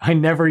I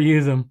never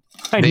use them.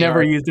 I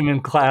never use them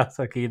in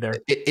Classic either.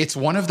 It's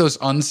one of those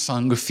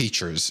unsung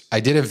features. I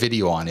did a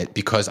video on it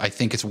because I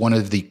think it's one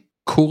of the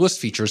coolest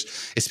features,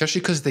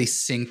 especially because they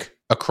sync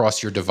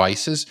across your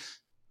devices.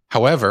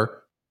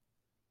 However,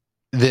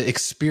 the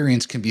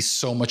experience can be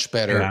so much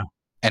better,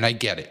 and I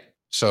get it.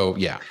 So,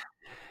 yeah.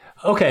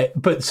 Okay,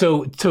 but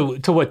so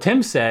to what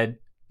Tim said,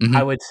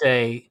 I would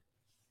say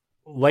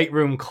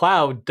Lightroom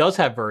Cloud does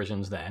have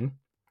versions then,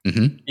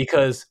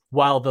 because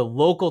while the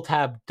local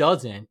tab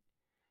doesn't,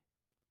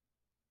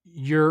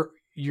 you're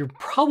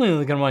probably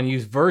only going to want to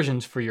use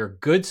versions for your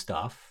good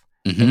stuff,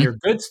 and your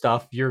good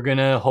stuff you're going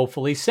to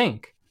hopefully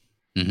sync.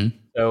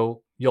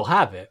 So you'll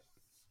have it.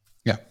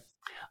 Yeah.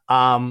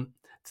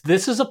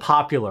 This is a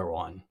popular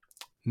one.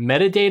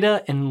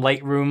 Metadata in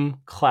Lightroom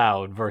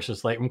Cloud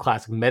versus Lightroom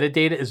Classic.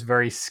 Metadata is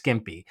very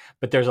skimpy,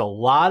 but there's a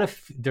lot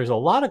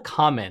of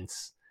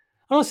comments.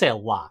 I don't want to say a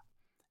lot.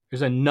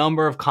 There's a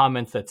number of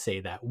comments that say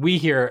that. We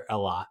hear a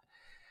lot.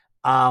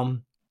 I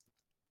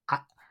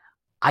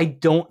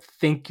don't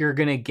think you're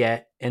going to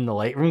get in the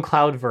Lightroom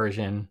Cloud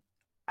version.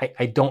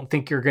 I don't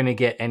think you're going to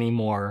get any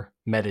more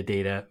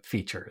metadata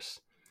features.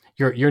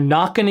 You're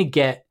not going to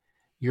get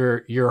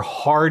your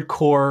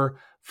hardcore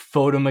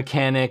photo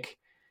mechanic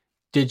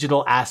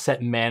digital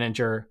asset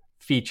manager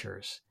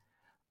features.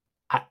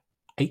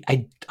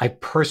 I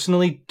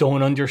personally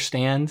don't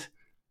understand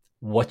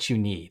what you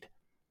need.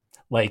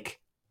 Like,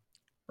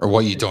 or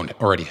what you don't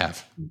already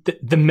have.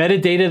 The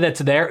metadata that's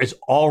there is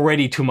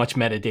already too much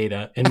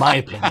metadata, in my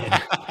opinion.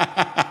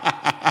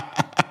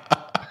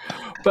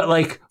 But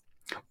like,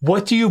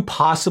 what do you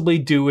possibly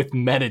do with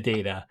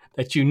metadata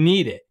that you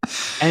need it?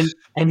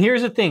 And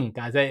here's the thing,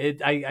 guys.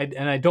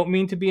 I don't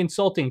mean to be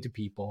insulting to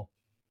people.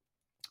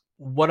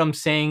 What I'm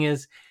saying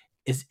is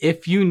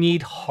if you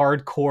need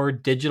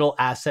hardcore digital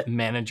asset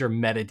manager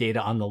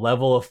metadata on the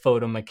level of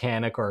photo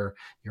mechanic or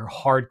your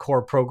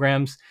hardcore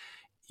programs,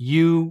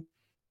 you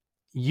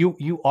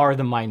are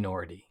the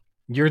minority.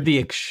 You're the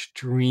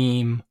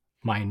extreme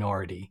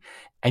minority,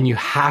 and you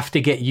have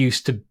to get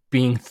used to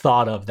being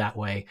thought of that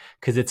way,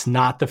 because it's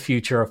not the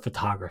future of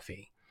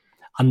photography.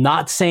 I'm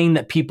not saying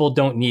that people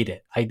don't need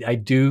it. I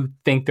do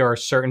think there are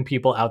certain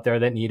people out there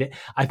that need it.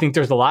 I think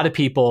there's a lot of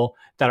people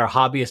that are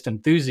hobbyist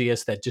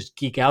enthusiasts that just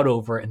geek out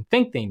over it and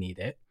think they need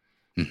it.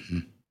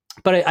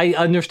 But I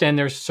understand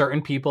there's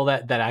certain people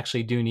that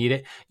actually do need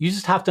it. You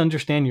just have to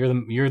understand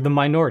you're the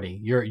minority.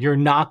 You're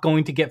not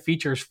going to get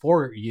features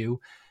for you.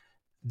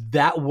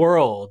 That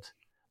world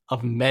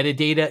of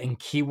metadata and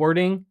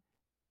keywording,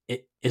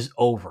 it is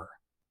over.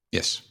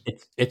 Yes.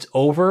 It's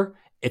over.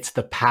 It's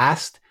the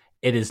past.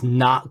 It is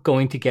not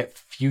going to get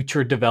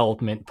future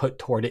development put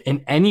toward it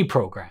in any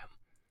program,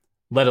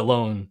 let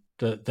alone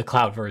the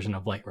cloud version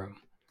of Lightroom.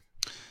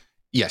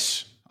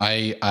 Yes,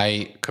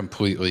 I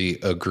completely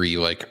agree.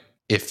 Like,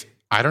 if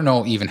I don't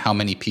know even how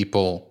many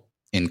people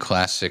in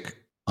Classic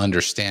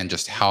understand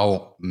just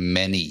how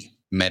many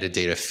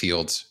metadata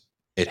fields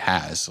it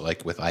has,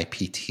 like with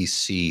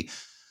IPTC,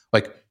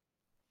 like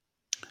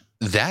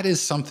that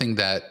is something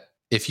that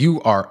if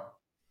you are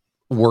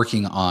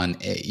working on,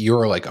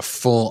 you're like a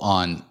full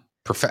on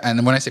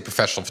and when I say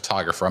professional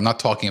photographer, I'm not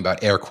talking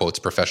about air quotes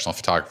professional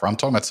photographer. I'm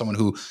talking about someone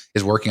who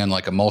is working on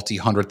like a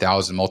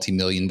multi-$100,000,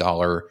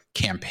 multi-million-dollar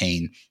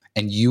campaign,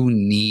 and you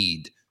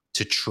need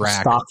to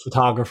track stock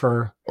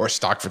photographer or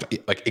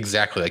like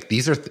exactly, like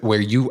these are where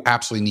you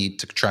absolutely need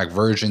to track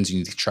versions, you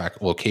need to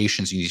track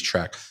locations, you need to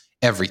track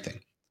everything.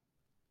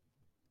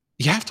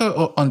 You have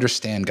to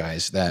understand,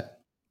 guys, that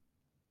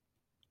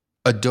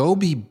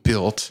Adobe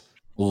built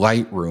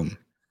Lightroom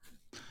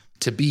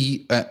to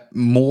be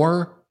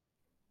more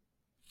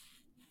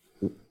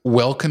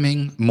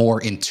welcoming,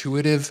 more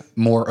intuitive,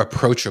 more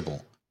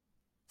approachable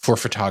for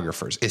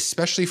photographers,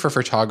 especially for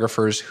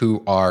photographers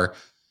who are,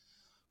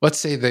 let's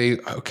say they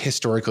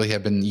historically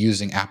have been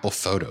using Apple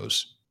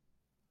Photos,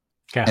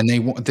 and they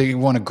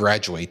want to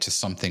graduate to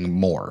something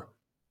more.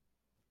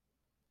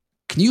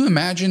 Can you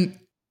imagine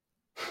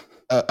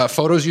a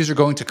Photos user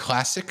going to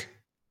Classic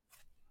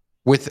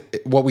with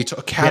what we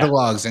talk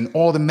catalogs and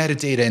all the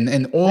metadata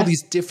and all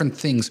these different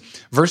things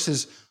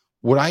versus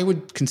what I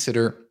would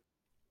consider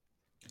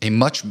a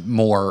much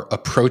more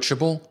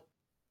approachable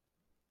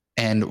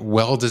and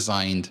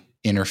well-designed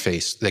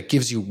interface that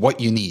gives you what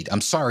you need?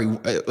 I'm sorry,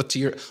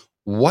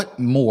 what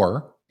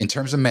more in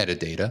terms of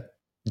metadata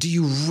do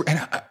you,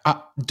 and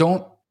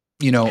don't,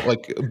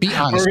 like, be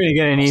honest. We're going to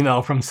get an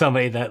email from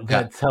somebody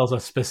that tells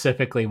us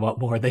specifically what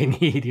more they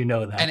need. You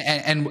know that.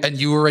 And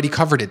you already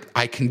covered it.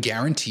 I can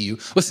guarantee you.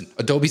 Listen,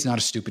 Adobe's not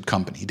a stupid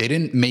company. They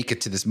didn't make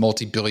it to this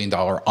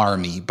multi-billion-dollar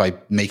army by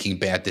making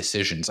bad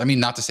decisions. I mean,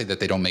 not to say that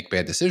they don't make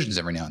bad decisions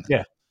every now and then.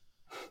 Yeah.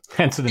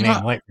 Hence the name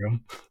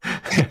Lightroom.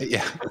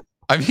 Yeah.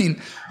 I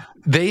mean,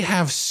 they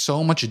have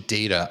so much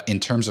data in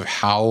terms of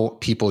how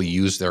people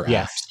use their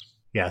apps.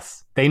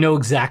 Yes. They know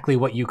exactly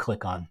what you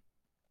click on.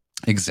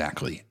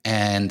 Exactly.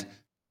 And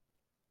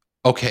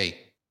okay,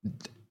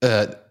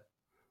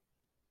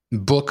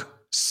 book,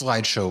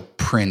 slideshow,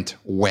 print,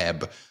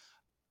 web.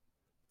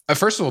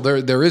 First of all,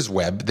 there is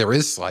web, there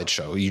is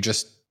slideshow. You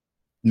just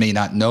may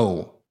not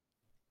know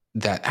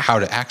that how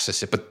to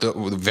access it, but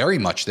very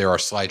much there are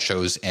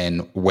slideshows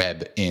and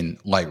web in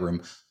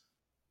Lightroom.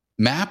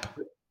 Map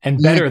and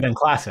better than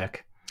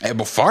Classic.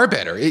 Well, far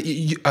better. It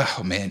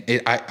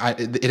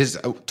is.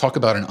 Talk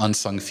about an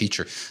unsung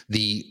feature.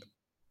 The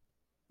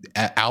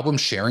album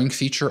sharing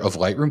feature of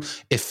Lightroom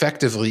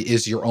effectively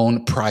is your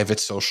own private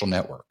social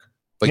network.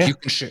 Like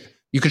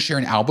you can share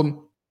an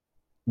album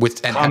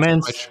with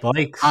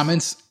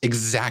comments.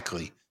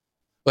 Exactly.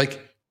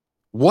 Like,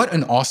 what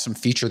an awesome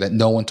feature that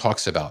no one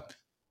talks about.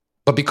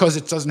 But because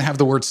it doesn't have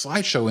the word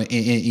slideshow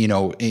in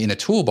a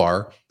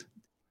toolbar,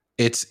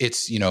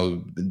 it's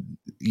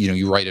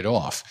you write it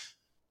off.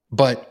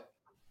 But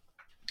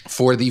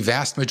for the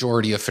vast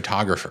majority of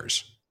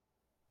photographers,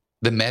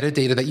 the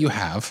metadata that you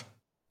have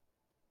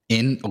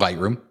in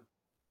Lightroom,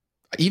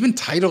 even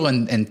title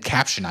and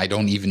caption,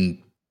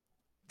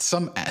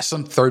 some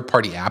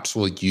third-party apps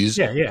will use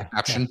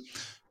caption,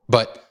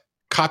 but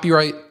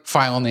copyright,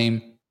 file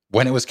name,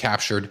 when it was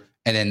captured,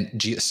 and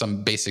then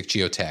some basic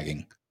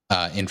geotagging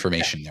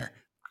information there.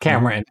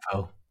 Camera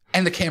info.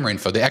 And the camera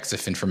info, the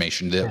EXIF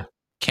information, the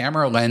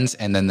camera lens,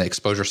 and then the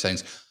exposure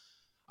settings.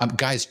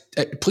 Guys,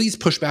 please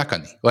push back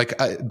on me. Like,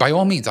 by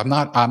all means,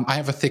 I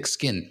have a thick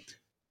skin,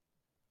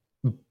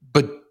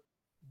 but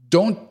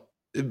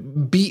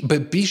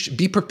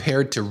be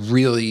prepared to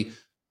really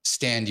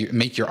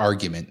make your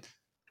argument.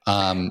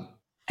 And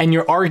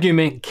your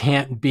argument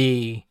can't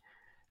be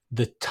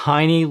the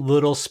tiny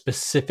little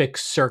specific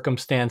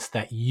circumstance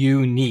that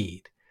you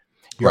need.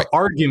 Your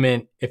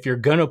argument, if you're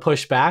going to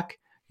push back,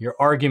 your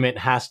argument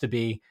has to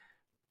be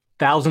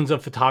thousands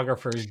of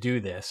photographers do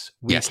this.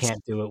 We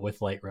can't do it with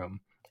Lightroom.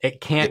 It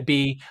can't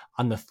be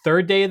on the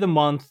third day of the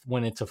month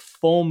when it's a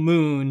full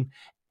moon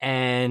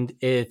and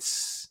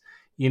it's,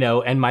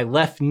 and my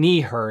left knee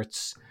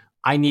hurts.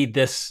 I need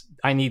this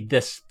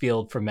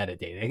field for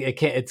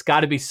metadata. It's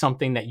got to be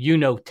something that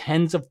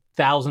tens of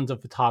thousands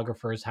of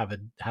photographers have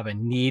a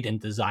need and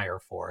desire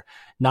for,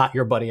 not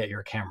your buddy at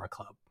your camera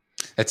club.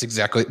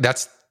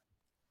 That's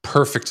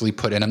perfectly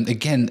put. And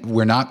again,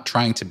 we're not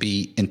trying to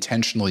be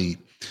intentionally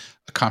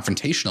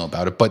confrontational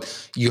about it,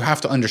 but you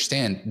have to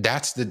understand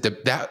that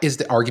is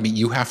the argument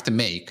you have to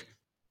make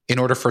in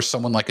order for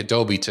someone like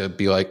Adobe to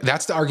be like,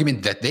 that's the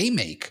argument that they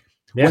make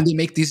when they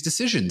make these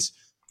decisions.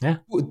 Yeah.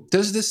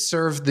 Does this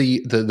serve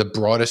the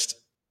broadest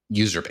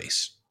user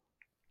base?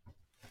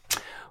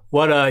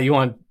 What you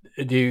want?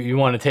 Do you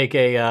want to take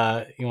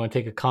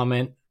a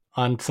comment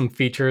on some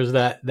features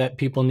that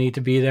people need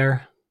to be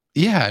there?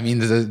 Yeah, I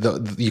mean,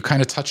 you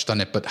kind of touched on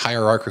it, but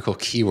hierarchical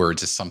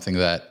keywords is something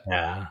that.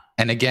 Yeah.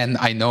 And again,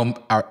 I know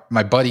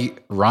my buddy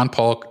Ron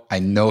Polk. I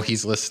know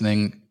he's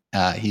listening.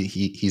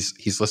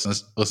 He's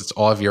listens to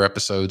all of your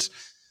episodes.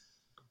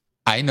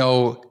 I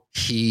know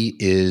he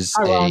is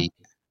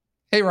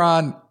Hey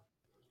Ron,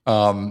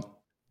 a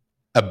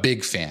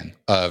big fan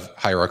of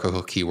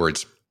hierarchical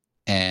keywords.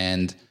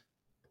 And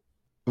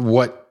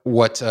for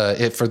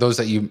those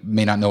that you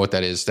may not know what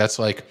that is, that's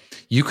like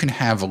you can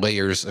have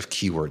layers of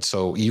keywords.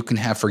 So you can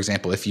have, for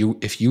example, if you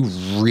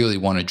really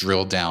want to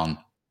drill down,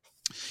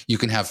 you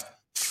can have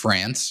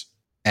France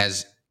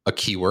as a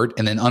keyword,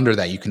 and then under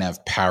that you can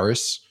have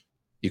Paris,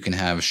 you can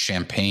have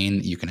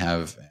Champagne, you can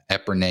have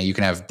Epernay, you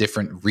can have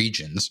different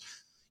regions,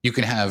 you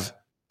can have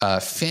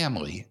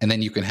family, and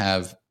then you can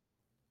have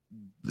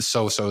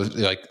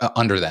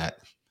under that.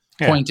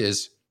 Point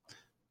is,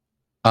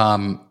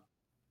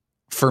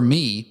 for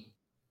me,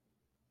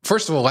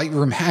 first of all,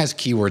 Lightroom has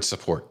keyword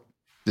support.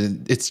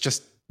 It's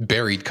just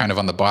buried kind of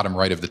on the bottom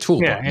right of the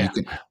toolbar.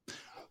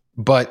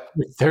 But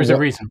there's a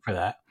reason for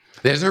that.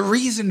 There's a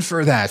reason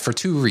for that, for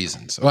two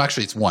reasons. Well,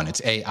 actually, it's one.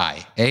 It's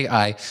AI.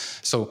 AI.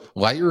 So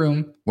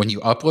Lightroom, when you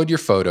upload your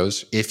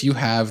photos, if you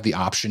have the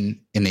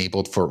option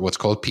enabled for what's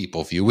called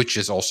People View, which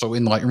is also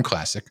in Lightroom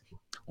Classic,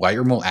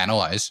 Lightroom will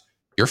analyze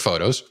your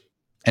photos,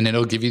 and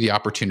it'll give you the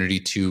opportunity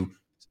to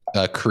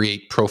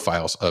create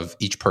profiles of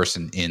each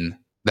person in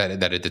that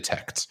it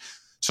detects.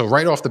 So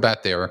right off the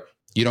bat there,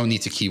 you don't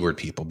need to keyword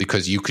people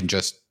because you can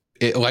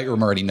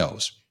Lightroom already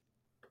knows.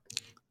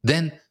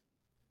 Then,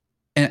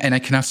 and I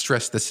cannot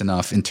stress this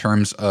enough in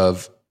terms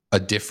of a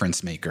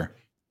difference maker.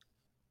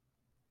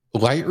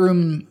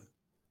 Lightroom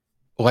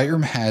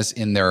has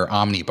in their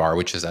Omni bar,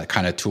 which is that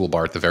kind of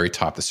toolbar at the very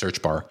top, the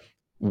search bar,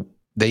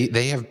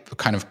 they have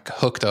kind of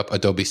hooked up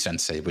Adobe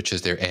Sensei, which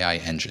is their AI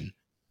engine.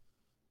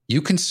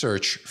 You can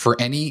search for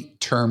any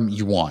term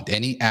you want,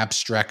 any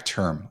abstract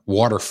term,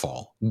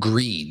 waterfall,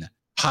 green,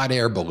 hot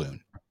air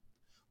balloon.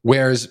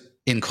 Whereas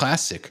in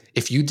Classic,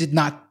 if you did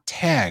not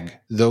tag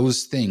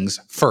those things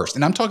first,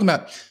 and I'm talking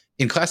about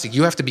in Classic,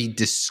 you have to be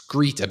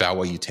discreet about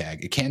what you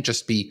tag. It can't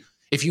just be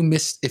if you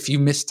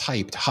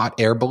mistyped hot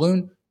air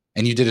balloon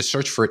and you did a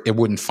search for it, it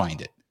wouldn't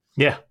find it.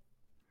 Yeah.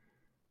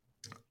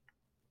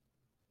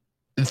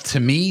 To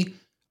me,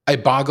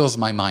 it boggles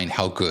my mind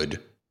how good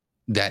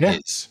that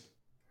is.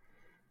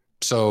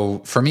 So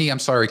for me, I'm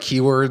sorry,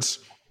 keywords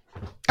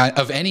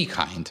of any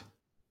kind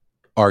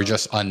are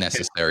just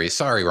unnecessary.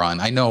 Sorry, Ron.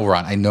 I know.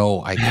 I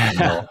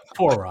know.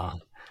 Poor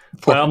Ron.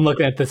 But I'm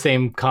looking at the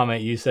same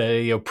comment you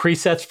said.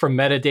 Presets for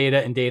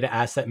metadata and data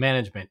asset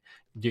management.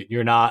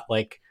 You're not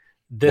like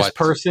this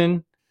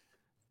person.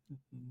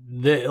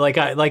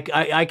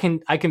 I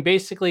can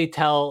basically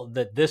tell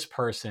that this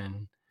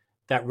person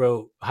that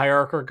wrote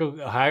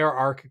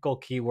hierarchical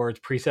keywords,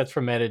 presets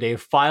for metadata,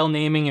 file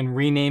naming and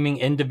renaming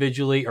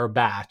individually or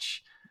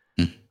batch.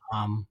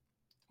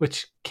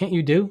 Which can't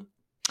you do?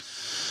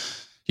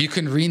 You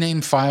can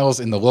rename files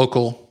in the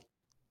local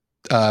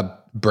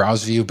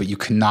browse view, but you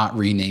cannot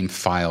rename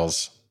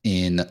files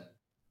in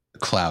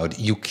cloud.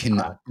 You can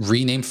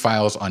rename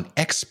files on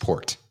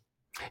export.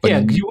 Yeah,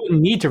 you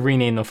wouldn't need to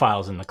rename the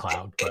files in the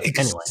cloud. But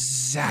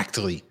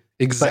exactly.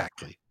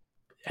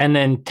 And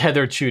then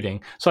tethered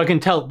shooting. So I can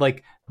tell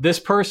like this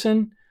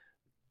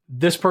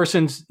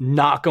person's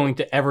not going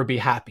to ever be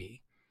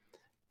happy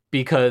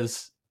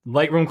because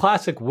Lightroom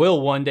Classic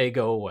will one day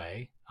go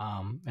away.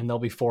 And they'll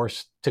be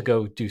forced to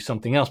go do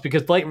something else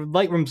because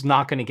Lightroom's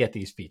not going to get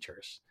these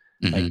features.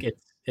 Mm-hmm. Like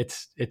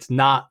it's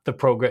not the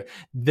program.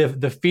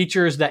 The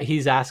features that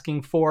he's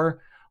asking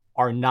for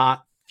are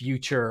not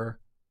future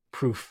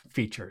proof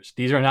features.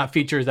 These are not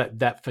features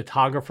that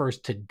photographers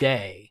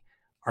today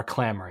are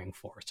clamoring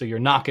for. So you're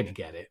not going to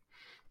get it.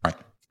 Right.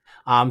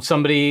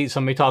 Somebody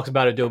talks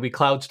about Adobe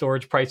cloud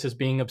storage prices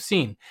being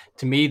obscene.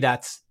 To me,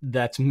 that's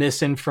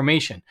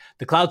misinformation.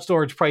 The cloud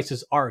storage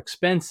prices are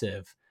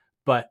expensive,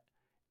 but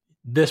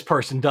this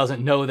person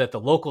doesn't know that the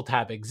local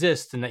tab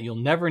exists and that you'll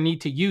never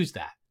need to use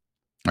that.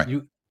 Right.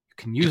 You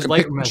can use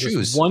Lightroom as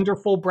this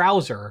wonderful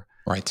browser.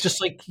 Right. Just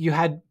like you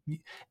had,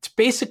 it's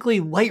basically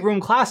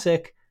Lightroom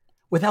Classic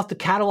without the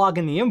catalog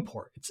and the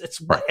import.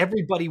 It's what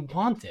everybody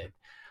wanted.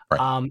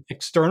 Right.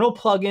 External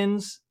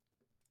plugins.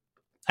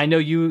 I know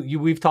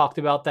we've talked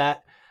about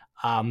that.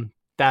 I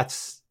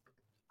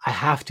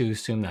have to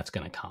assume that's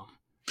going to come.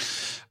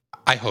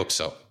 I hope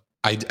so.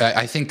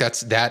 I think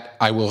that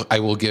I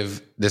will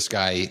give this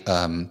guy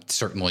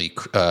certainly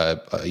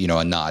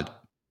a nod.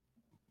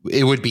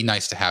 It would be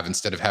nice to have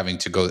instead of having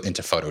to go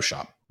into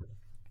Photoshop.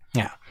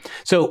 Yeah.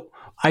 So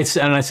I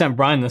sent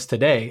Brian this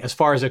today. As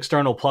far as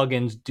external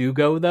plugins do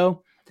go,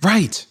 though,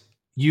 right?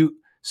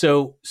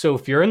 So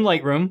if you're in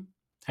Lightroom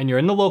and you're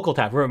in the local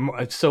tab,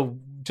 so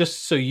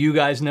just so you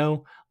guys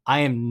know,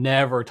 I am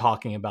never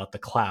talking about the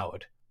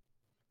cloud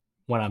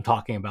when I'm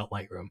talking about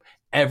Lightroom.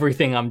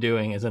 Everything I'm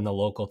doing is in the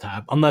local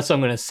tab, unless I'm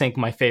going to sync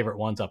my favorite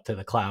ones up to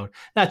the cloud.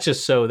 That's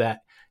just so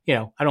that,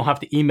 I don't have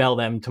to email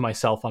them to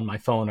myself on my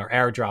phone or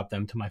airdrop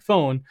them to my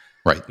phone.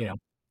 Right.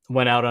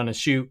 Went out on a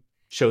shoot,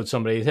 showed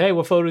somebody, hey,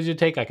 what photos did you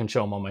take? I can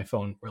show them on my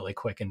phone really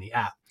quick in the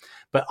app.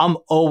 But I'm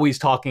always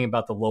talking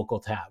about the local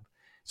tab.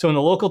 So in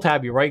the local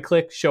tab, you right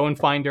click, show in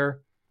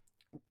Finder,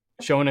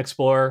 show in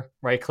Explorer,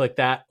 right click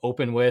that,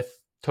 open with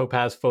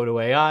Topaz Photo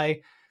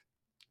AI,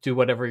 do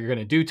whatever you're going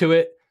to do to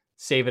it,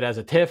 save it as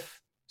a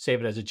TIFF,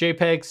 save it as a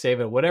JPEG,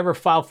 save it whatever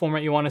file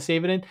format you want to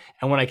save it in.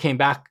 And when I came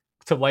back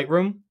to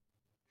Lightroom,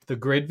 the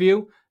grid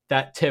view,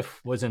 that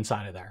TIFF was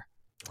inside of there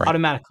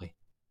automatically.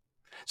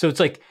 So it's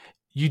like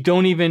you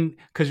don't even,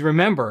 because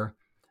remember,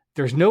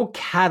 there's no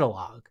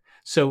catalog.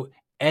 So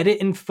edit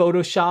in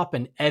Photoshop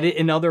and edit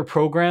in other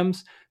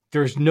programs,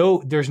 there's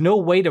no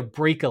way to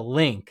break a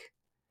link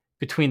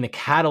between the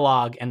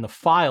catalog and the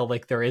file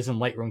like there is in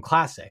Lightroom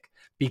Classic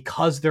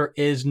because there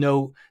is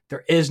no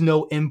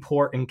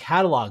import and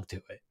catalog to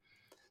it.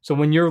 So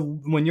when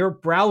you're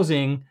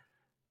browsing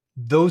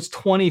those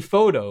 20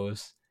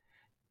 photos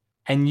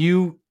and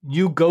you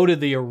go to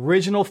the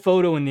original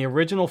photo in the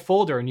original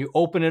folder and you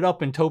open it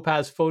up in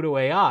Topaz Photo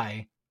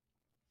AI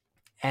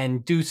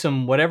and do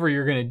some whatever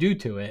you're going to do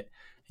to it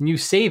and you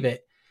save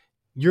it,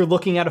 you're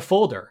looking at a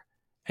folder.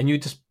 and you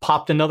just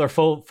popped another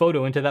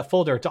photo into that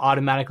folder, it's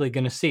automatically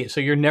going to see it. So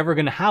you're never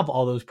going to have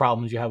all those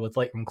problems you have with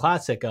Lightroom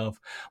Classic of,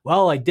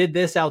 well, I did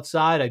this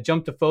outside, I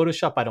jumped to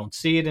Photoshop, I don't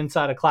see it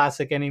inside of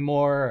Classic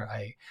anymore,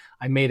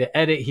 I made an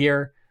edit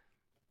here.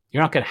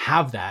 You're not going to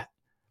have that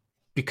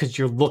because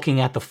you're looking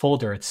at the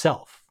folder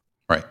itself.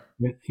 Right.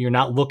 You're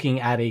not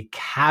looking at a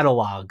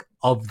catalog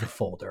of the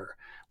folder,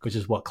 which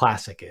is what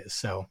Classic is.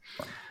 So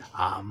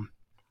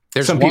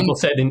people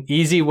said an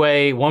easy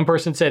way. One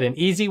person said an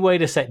easy way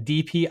to set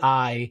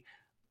DPI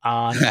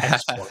on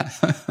export.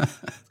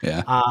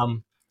 Yeah.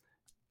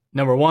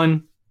 Number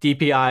one,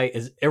 DPI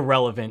is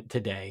irrelevant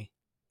today.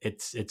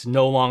 It's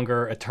no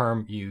longer a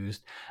term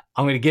used.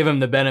 I'm going to give him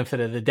the benefit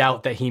of the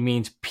doubt that he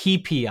means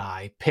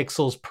PPI,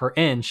 pixels per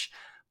inch,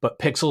 but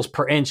pixels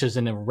per inch is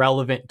an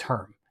irrelevant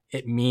term.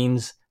 It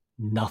means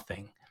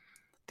nothing.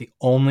 The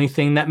only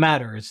thing that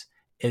matters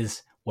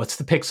is what's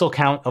the pixel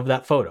count of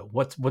that photo?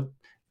 What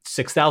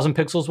 6,000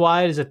 pixels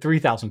wide? Is it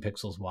 3,000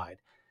 pixels wide?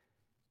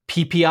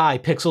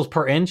 PPI, pixels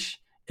per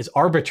inch, is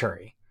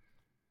arbitrary.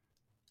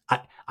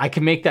 I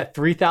can make that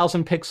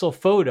 3,000 pixel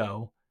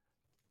photo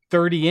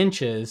 30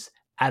 inches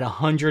at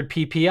 100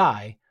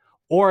 PPI,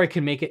 or I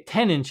can make it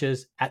 10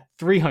 inches at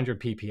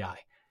 300 PPI.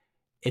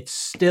 It's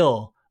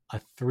still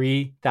a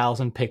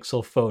 3,000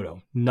 pixel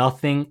photo.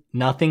 Nothing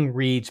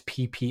reads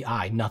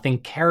PPI. Nothing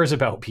cares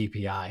about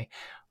PPI.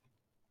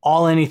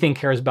 All anything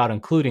cares about,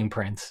 including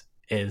prints,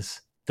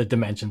 is the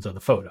dimensions of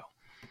the photo.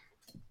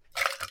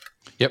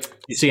 Yep.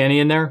 You see any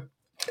in there?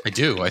 I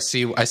do. I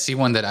see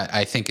one that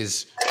I think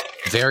is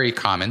very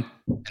common,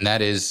 and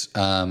that is,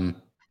 I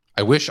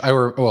wish I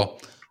were,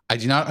 well, I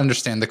do not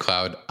understand the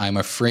cloud. I'm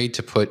afraid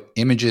to put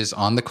images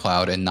on the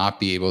cloud and not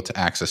be able to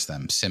access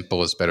them.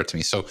 Simple is better to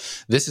me. So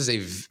this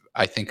is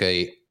I think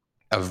a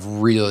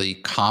really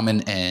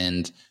common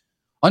and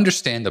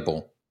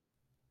understandable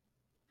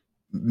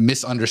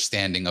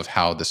misunderstanding of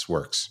how this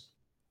works.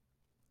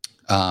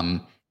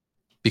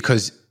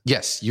 Because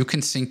yes, you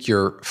can sync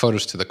your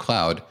photos to the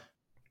cloud,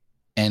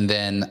 and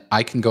then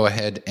I can go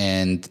ahead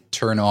and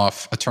turn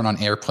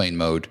on airplane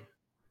mode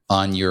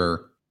on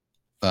your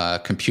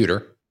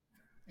computer,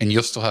 and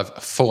you'll still have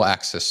full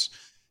access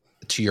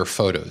to your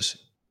photos.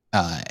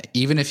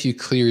 Even if you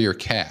clear your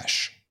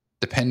cache,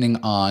 depending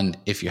on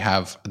if you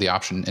have the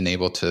option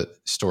enabled to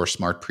store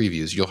smart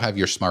previews, you'll have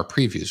your smart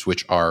previews,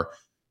 which are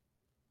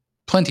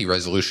plenty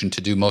resolution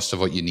to do most of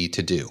what you need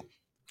to do.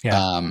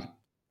 Yeah.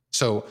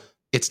 So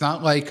it's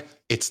not like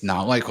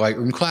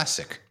Lightroom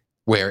Classic,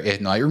 where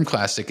in Lightroom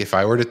Classic, if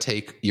I were to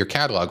take your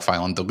catalog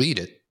file and delete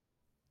it,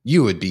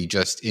 you would be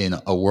just in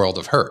a world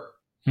of hurt.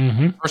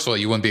 Mm-hmm. First of all,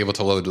 you wouldn't be able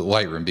to load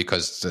Lightroom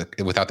because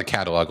without the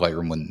catalog,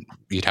 Lightroom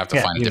you'd have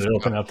to find a different.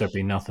 Open up, there'd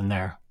be nothing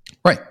there.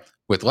 Right.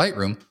 With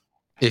Lightroom,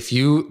 if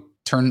you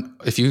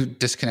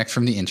disconnect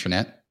from the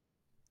internet,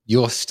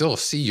 you'll still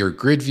see your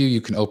grid view. You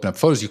can open up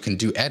photos. You can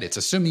do edits,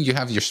 assuming you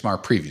have your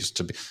smart previews.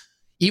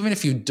 Even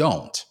if you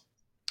don't,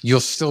 you'll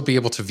still be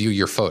able to view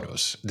your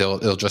photos.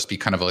 It'll just be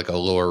kind of like a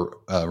lower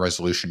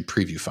resolution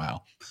preview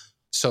file.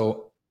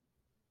 So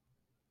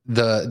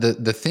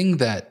the thing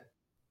that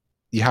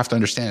you have to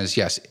understand is,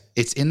 yes,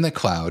 it's in the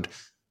cloud,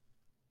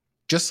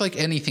 just like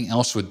anything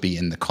else would be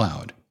in the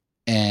cloud.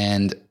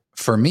 And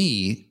for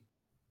me,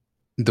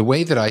 the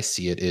way that I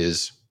see it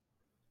is,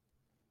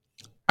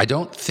 I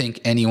don't think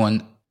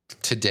anyone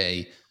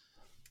today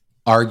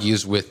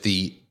argues with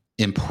the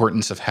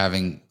importance of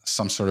having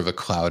some sort of a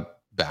cloud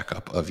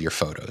backup of your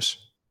photos,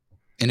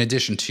 in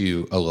addition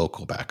to a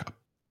local backup.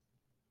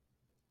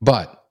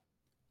 But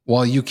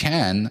while you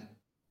can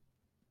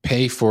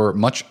pay for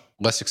much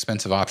less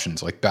expensive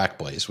options like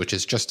Backblaze, which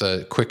is just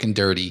a quick and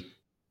dirty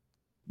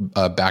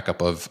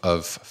backup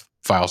of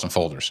files and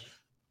folders,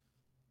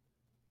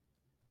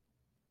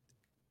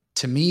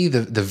 to me,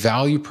 the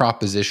value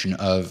proposition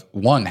of,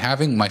 one,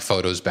 having my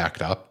photos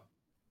backed up,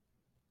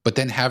 but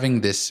then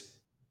having this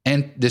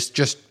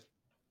just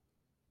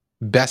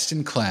best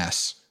in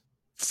class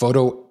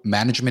photo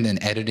management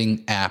and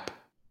editing app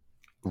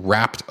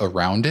wrapped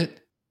around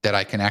it that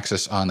I can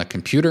access on a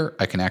computer,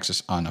 I can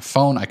access on a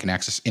phone, I can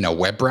access in a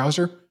web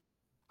browser,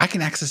 I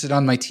can access it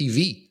on my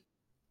TV.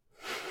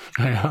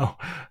 I know.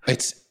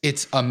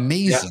 It's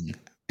amazing. Yeah.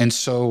 And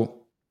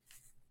so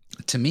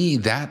to me,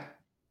 that,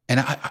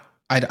 and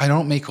I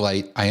don't make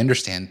light. I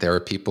understand there are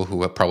people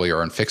who probably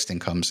are on fixed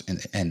incomes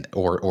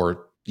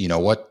or you know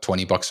what,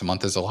 $20 a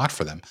month is a lot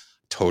for them.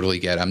 Totally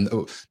get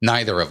it.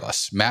 Neither of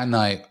us, Matt and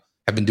I,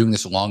 have been doing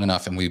this long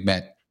enough, and we've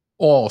met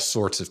all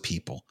sorts of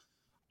people.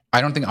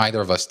 I don't think either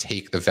of us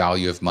take the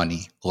value of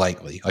money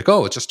lightly. Like,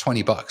 oh, it's just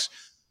 $20.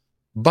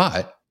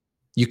 But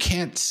you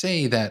can't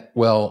say that,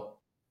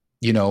 well,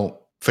 you know,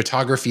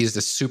 photography is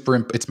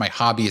it's my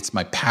hobby, it's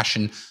my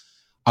passion.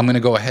 I'm going to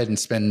go ahead and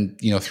spend,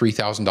 you know,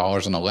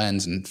 $3,000 on a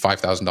lens and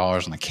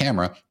 $5,000 on a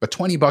camera, but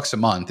 $20 a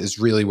month is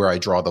really where I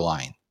draw the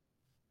line.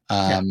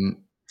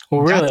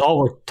 Well, really, all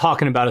we're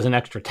talking about is an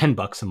extra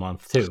 $10 a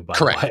month too. By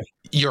correct. The way.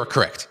 You're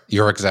correct.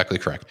 You're exactly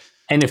correct.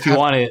 And if you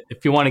want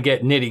to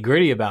get nitty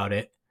gritty about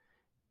it,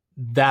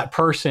 that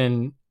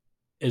person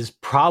is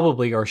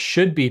probably or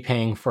should be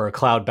paying for a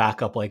cloud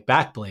backup like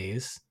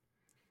Backblaze.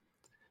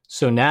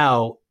 So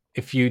now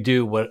if you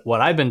do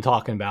what I've been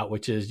talking about,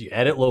 which is you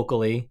edit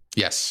locally,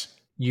 Yes.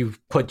 you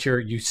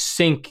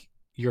sync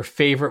your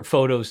favorite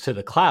photos to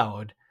the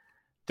cloud,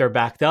 they're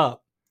backed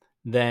up,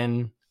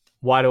 then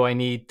why do I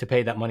need to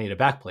pay that money to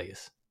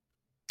Backblaze?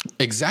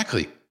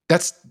 Exactly.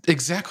 That's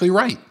exactly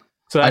right.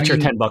 So that's your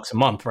 $10 a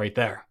month right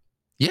there.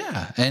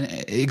 Yeah, and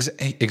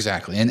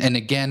exactly. And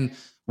again,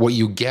 what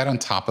you get on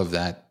top of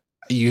that,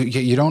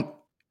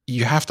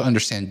 you have to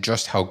understand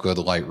just how good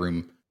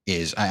Lightroom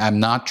is. I'm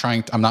not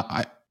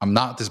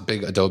this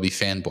big Adobe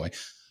fanboy,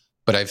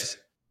 but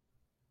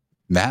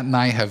Matt and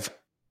I have,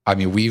 I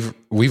mean,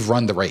 we've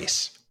run the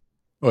race.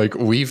 Like,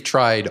 we've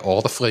tried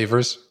all the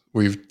flavors.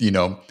 We've,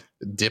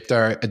 dipped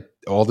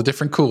all the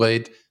different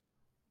Kool-Aid.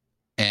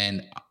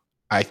 And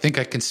I think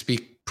I can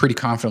speak pretty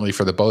confidently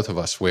for the both of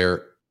us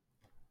where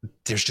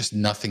there's just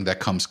nothing that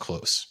comes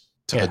close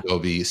to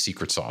Adobe's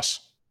secret sauce.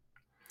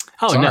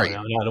 Oh, sorry.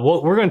 No.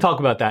 Well, we're going to talk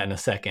about that in a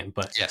second,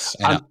 but yes,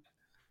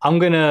 I'm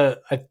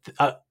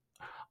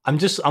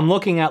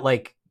looking at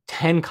like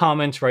 10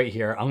 comments right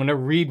here. I'm going to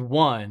read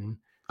one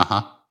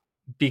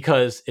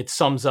because it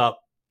sums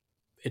up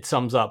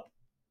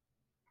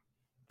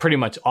pretty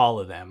much all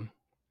of them.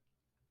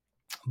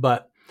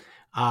 But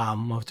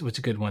what's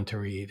a good one to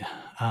read?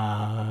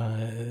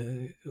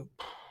 I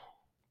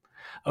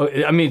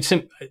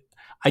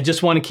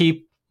just want to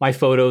keep my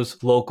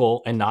photos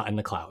local and not in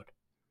the cloud.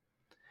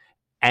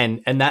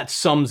 And that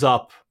sums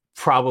up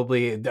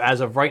probably,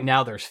 as of right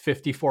now, there's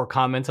 54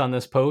 comments on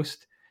this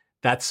post.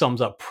 That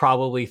sums up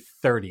probably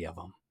 30 of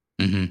them.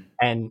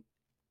 Mm-hmm.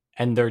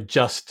 And they're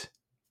just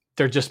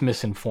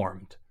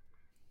misinformed.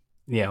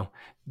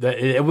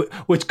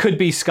 Which could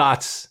be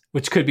Scott's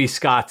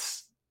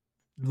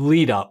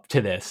lead up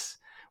to this,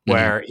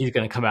 where he's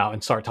going to come out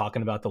and start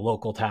talking about the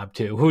local tab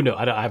too. Who knows?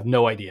 I have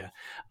no idea.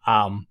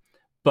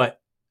 But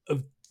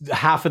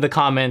half of the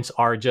comments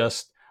are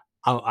just,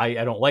 I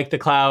don't like the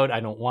cloud.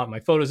 I don't want my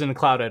photos in the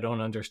cloud. I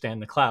don't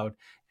understand the cloud.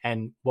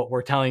 And what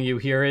we're telling you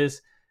here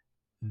is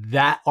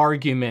that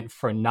argument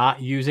for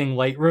not using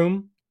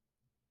Lightroom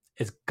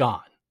is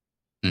gone,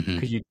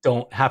 because you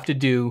don't have to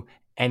do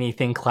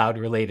anything cloud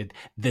related.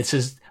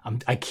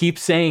 I keep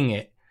saying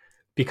it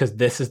because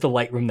this is the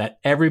Lightroom that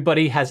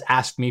everybody has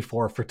asked me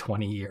for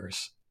 20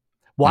 years.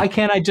 Why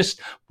can't I just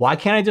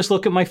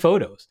look at my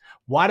photos?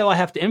 Why do I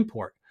have to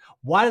import?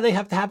 Why do they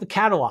have to have a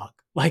catalog?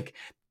 Like,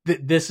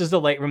 this is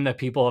the Lightroom that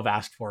people have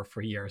asked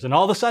for years. And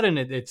all of a sudden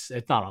it's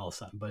not all of a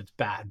sudden, but it's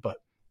bad. But,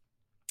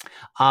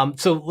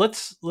 so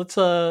let's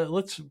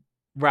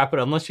wrap it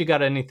up. Unless you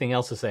got anything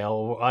else to say.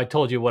 I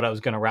told you what I was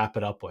going to wrap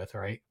it up with,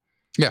 right?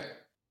 Yeah.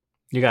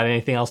 You got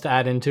anything else to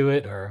add into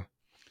it, or?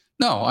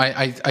 No,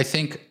 I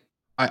think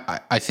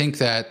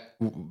that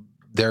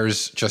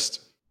there's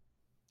just,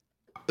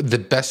 the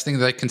best thing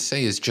that I can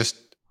say is just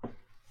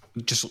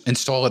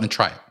install it and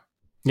try it.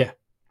 Yeah.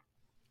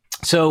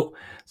 So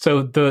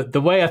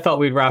the way I thought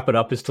we'd wrap it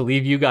up is to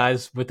leave you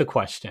guys with a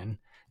question,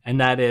 and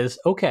that is,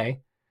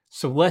 okay,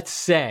 so let's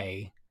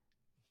say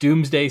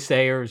Doomsday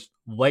Sayers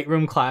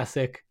Lightroom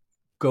Classic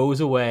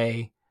goes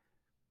away.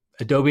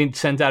 Adobe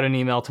sends out an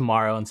email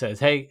tomorrow and says,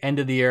 "Hey, end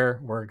of the year,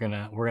 we're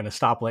gonna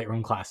stop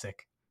Lightroom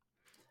Classic."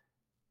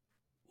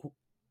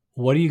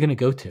 What are you gonna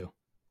go to?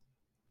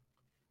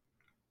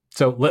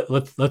 So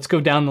let's go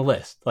down the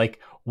list.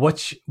 Like,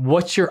 what's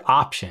your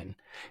option?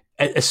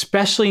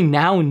 Especially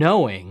now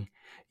knowing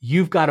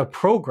you've got a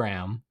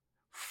program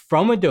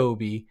from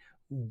Adobe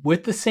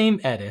with the same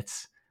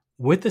edits,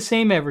 with the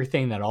same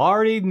everything that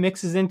already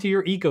mixes into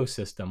your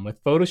ecosystem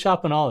with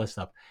Photoshop and all this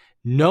stuff.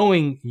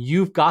 Knowing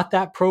you've got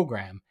that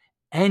program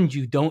and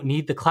you don't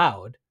need the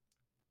cloud,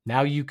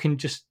 now you can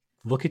just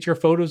look at your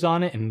photos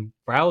on it and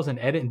browse and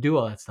edit and do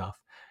all that stuff.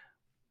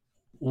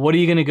 What are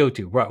you going to go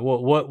to?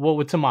 What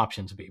would some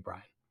options be,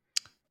 Brian?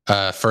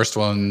 First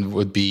one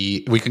would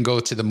be, we can go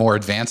to the more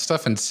advanced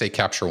stuff and say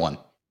Capture One.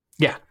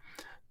 Yeah.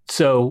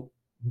 So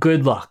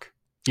good luck.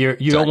 You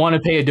don't want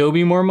to pay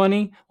Adobe more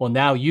money? Well,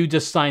 now you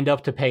just signed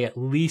up to pay at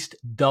least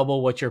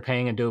double what you're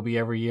paying Adobe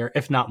every year,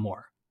 if not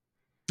more.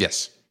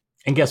 Yes.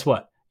 And guess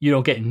what? You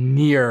don't get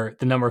near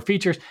the number of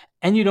features,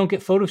 and you don't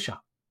get Photoshop.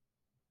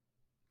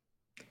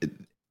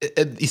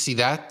 You see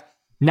that?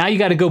 Now you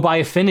got to go buy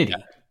Affinity.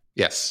 Yeah.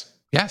 Yes.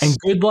 Yes. And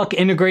good luck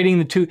integrating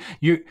the two.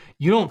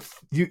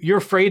 You're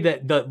afraid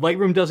that the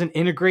Lightroom doesn't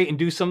integrate and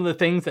do some of the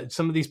things that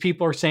some of these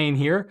people are saying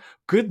here.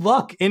 Good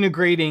luck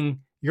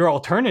integrating your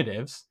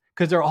alternatives,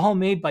 because they're all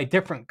made by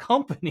different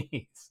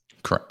companies.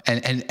 Correct.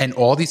 And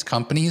all these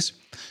companies,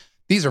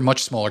 these are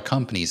much smaller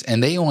companies,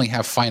 and they only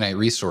have finite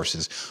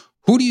resources.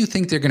 Who do you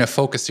think they're going to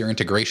focus their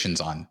integrations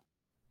on?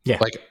 Yeah.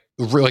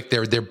 Like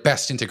their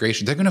best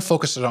integration. They're going to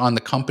focus it on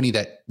the company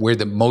where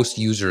the most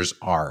users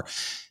are.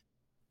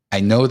 I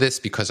know this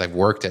because I've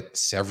worked at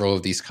several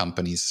of these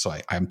companies, so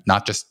I'm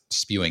not just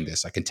spewing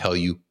this. I can tell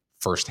you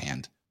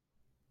firsthand.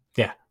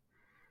 Yeah.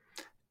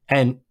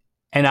 And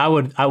I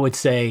would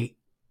say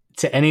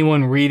to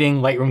anyone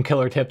reading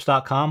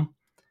lightroomkillertips.com,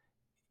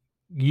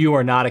 you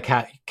are not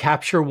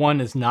Capture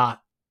One is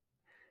not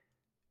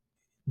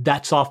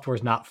that software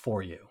is not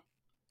for you.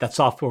 That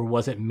software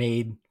wasn't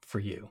made for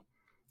you.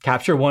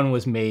 Capture One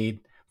was made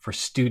for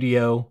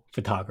studio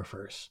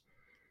photographers.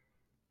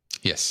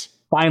 Yes.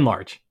 By and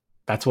large,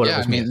 that's what it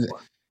was made for.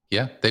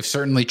 Yeah, they've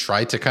certainly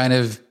tried to kind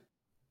of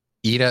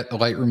eat at the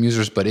Lightroom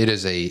users, but it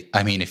is I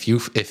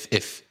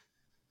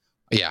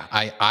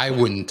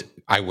wouldn't.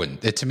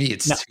 To me,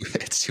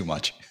 it's too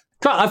much.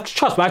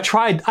 Trust me,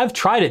 I've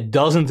tried it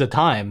dozens of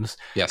times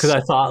because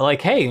I thought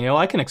like, hey,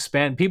 I can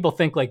expand. People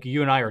think like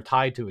you and I are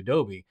tied to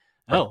Adobe.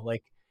 No,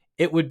 like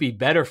it would be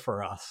better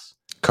for us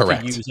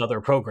to use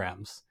other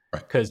programs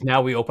because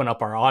now we open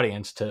up our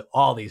audience to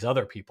all these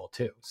other people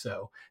too.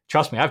 So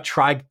trust me, I've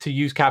tried to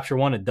use Capture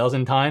One a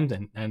dozen times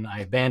and I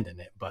abandoned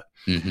it. But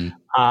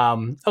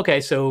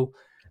okay, so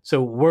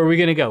where are we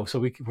going to go? So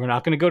we're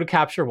not going to go to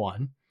Capture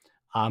One.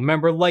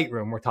 Remember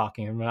Lightroom?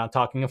 We're not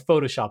talking a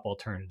Photoshop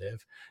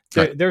alternative.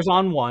 There's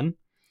On One,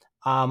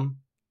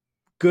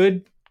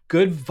 good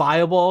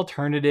viable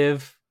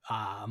alternative.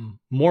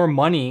 More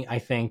money, I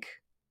think,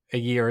 a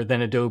year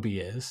than Adobe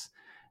is.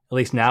 At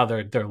least now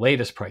their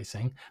latest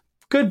pricing.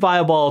 Good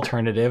viable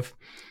alternative.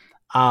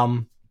 I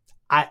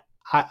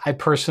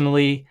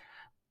personally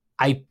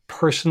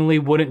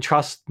wouldn't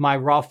trust my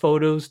raw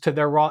photos to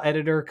their raw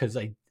editor because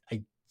I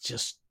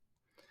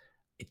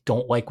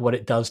don't like what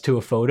it does to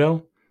a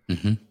photo.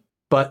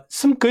 But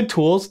some good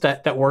tools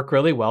that work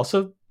really well.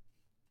 So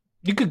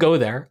you could go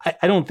there.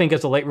 I don't think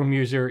as a Lightroom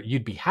user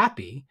you'd be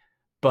happy,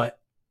 but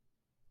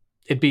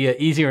it'd be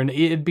an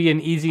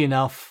easy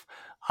enough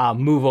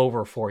move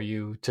over for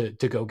you to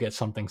go get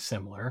something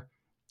similar.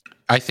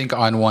 I think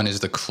On One is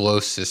the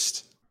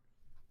closest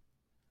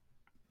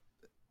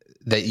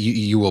that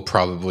you will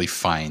probably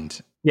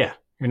find. Yeah,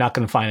 you're not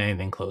going to find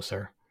anything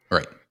closer.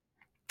 Right.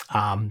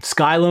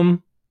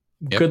 Skylum.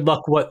 Yep.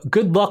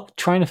 Good luck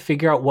trying to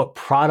figure out what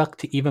product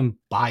to even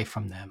buy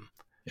from them.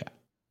 Yeah.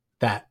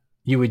 That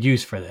you would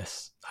use for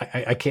this.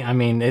 I can't. I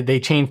mean, they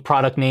change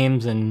product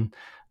names, and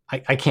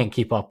I can't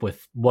keep up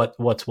with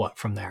what's what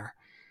from there.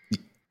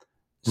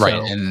 Right,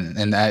 so,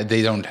 and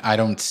they don't. I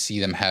don't see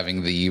them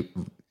having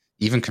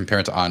even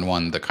compared to On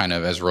One, the kind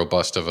of as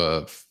robust of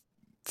a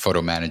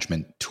photo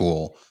management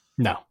tool.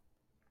 No.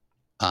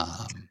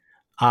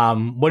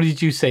 What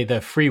did you say? The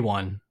free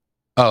one?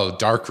 Oh,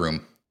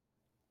 Darkroom.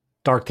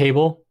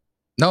 Darktable?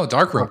 No,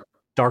 Darkroom.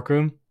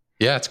 Darkroom?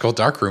 Yeah, it's called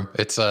Darkroom.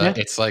 It's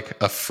it's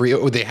like a free.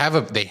 They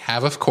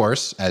have of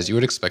course, as you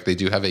would expect, they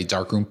do have a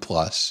Darkroom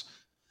Plus,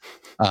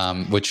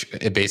 which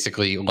it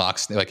basically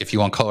locks. Like if you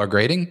want color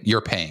grading,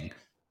 you're paying.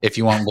 If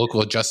you want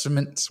local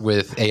adjustments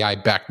with AI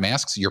backed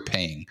masks, you're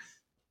paying.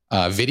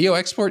 Video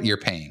export, you're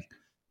paying.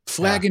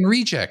 Flag and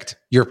reject,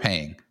 you're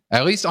paying.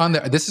 At least on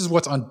this is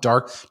what's on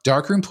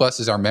Darkroom Plus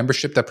is our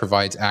membership that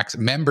provides access.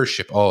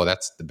 Membership. Oh,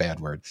 that's the bad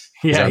word.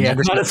 Yeah.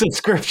 It's not a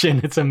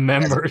subscription. It's a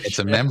membership. It's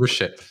a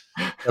membership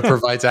that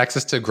provides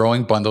access to a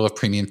growing bundle of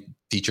premium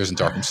features in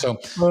Darkroom. So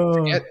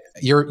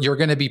you're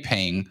going to be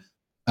paying.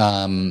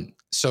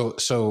 So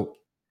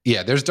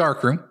there's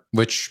Darkroom,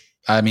 which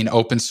I mean,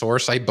 open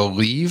source, I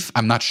believe.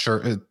 I'm not sure,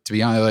 to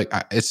be honest.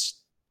 Like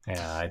it's.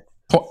 Yeah.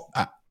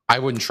 I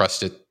wouldn't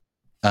trust it.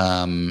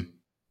 And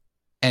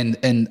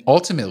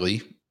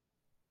ultimately,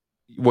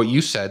 what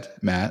you said,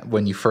 Matt,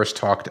 when you first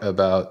talked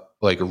about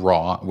like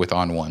raw with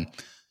On One,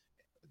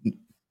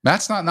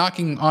 Matt's not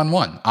knocking On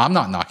One. I'm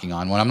not knocking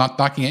On One. I'm not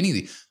knocking any of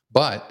these.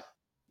 But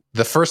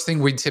the first thing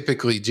we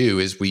typically do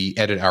is we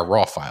edit our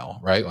raw file,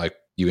 right? Like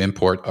you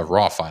import a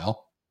raw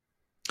file.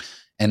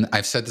 And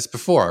I've said this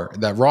before,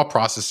 that raw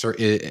processor,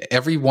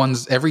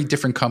 every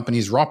different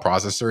company's raw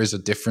processor is a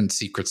different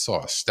secret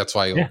sauce. That's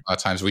why a lot of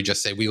times we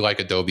just say we like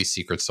Adobe's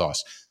secret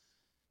sauce.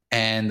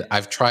 And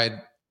I've tried,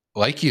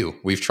 like you,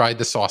 we've tried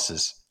the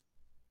sauces.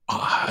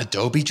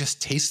 Adobe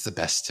just tastes the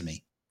best to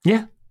me.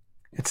 Yeah.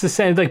 It's the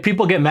same. Like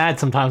people get mad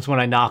sometimes when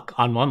I knock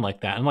On One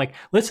like that. I'm like,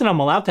 listen, I'm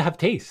allowed to have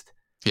taste.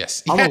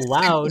 Yes. I'm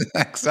allowed.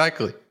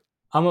 Exactly.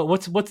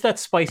 What's that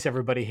spice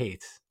everybody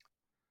hates?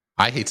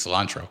 I hate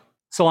cilantro.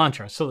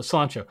 Cilantro. So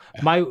cilantro.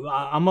 Yeah.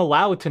 I'm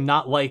allowed to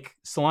not like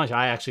cilantro.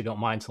 I actually don't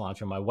mind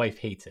cilantro. My wife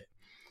hates it.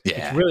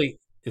 Yeah. It's really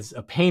is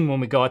a pain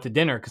when we go out to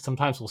dinner because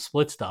sometimes we'll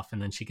split stuff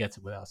and then she gets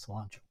it without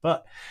cilantro.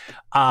 But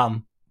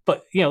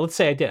let's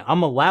say I did.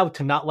 I'm allowed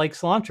to not like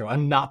cilantro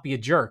and not be a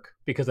jerk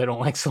because I don't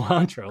like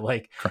cilantro.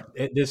 Like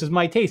this is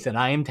my taste, and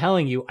I am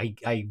telling you,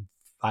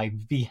 I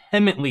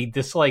vehemently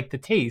dislike the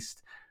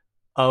taste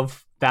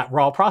of that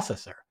raw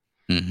processor.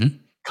 Mm-hmm.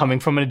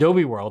 Coming from an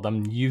Adobe world,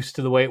 I'm used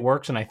to the way it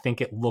works, and I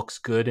think it looks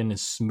good and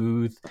is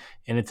smooth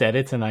in its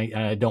edits, and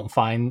I don't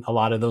find a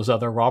lot of those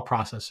other raw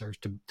processors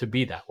to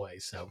be that way.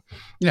 So,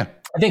 yeah,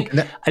 I think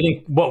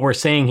what we're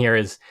saying here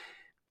is,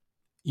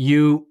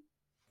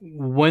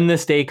 when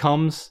this day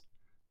comes,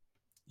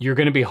 you're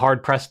going to be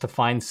hard pressed to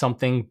find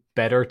something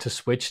better to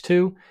switch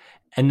to,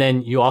 and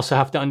then you also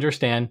have to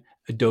understand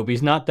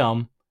Adobe's not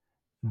dumb;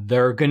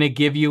 they're going to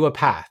give you a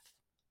path.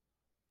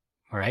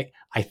 All right.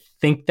 I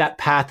think that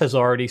path has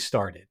already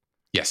started.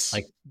 Yes.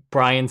 Like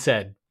Brian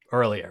said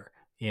earlier,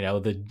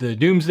 the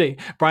doomsday,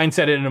 Brian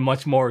said it in a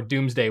much more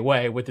doomsday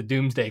way with the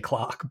doomsday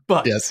clock,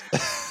 but yes.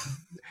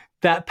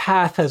 that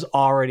path has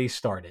already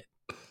started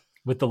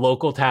with the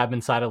local tab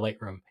inside of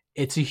Lightroom.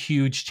 It's a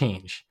huge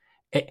change.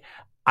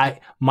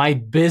 My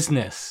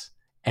business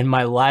and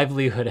my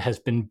livelihood has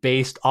been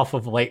based off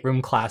of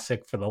Lightroom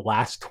Classic for the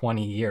last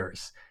 20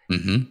 years.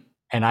 Mm-hmm.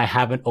 And I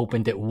haven't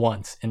opened it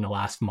once in the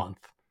last month.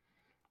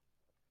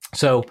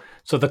 So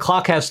the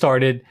clock has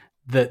started.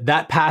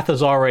 That path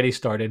has already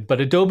started,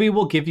 but Adobe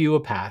will give you a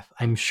path.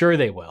 I'm sure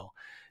they will.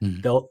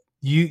 Mm.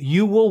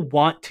 You will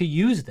want to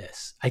use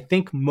this. I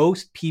think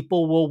most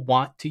people will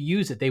want to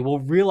use it. They will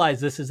realize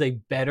this is a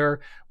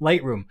better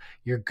Lightroom.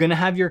 You're going to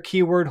have your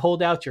keyword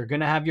holdouts. You're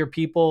going to have your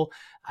people.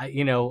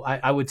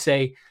 I would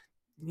say,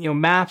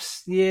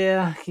 maps.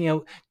 Yeah,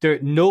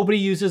 nobody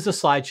uses a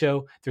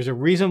slideshow. There's a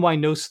reason why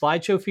no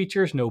slideshow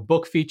features, no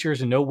book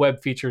features, and no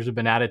web features have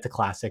been added to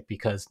Classic,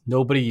 because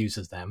nobody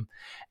uses them.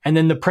 And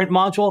then the print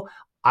module.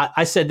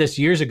 I said this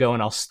years ago,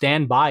 and I'll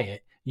stand by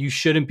it. You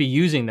shouldn't be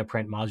using the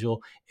print module.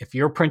 If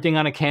you're printing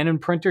on a Canon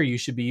printer, you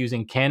should be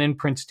using Canon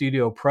Print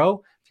Studio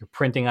Pro. If you're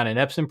printing on an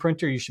Epson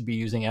printer, you should be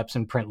using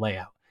Epson Print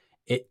Layout.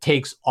 It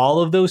takes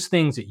all of those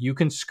things that you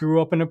can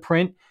screw up in a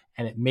print,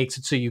 and it makes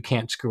it so you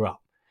can't screw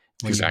up.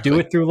 When you do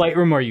it through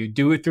Lightroom or you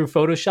do it through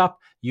Photoshop,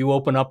 you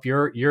open up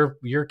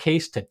your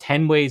case to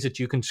 10 ways that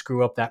you can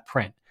screw up that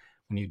print.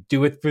 When you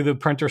do it through the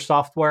printer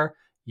software,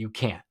 you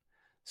can't.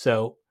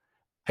 So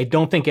I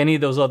don't think any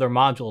of those other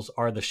modules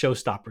are the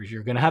showstoppers.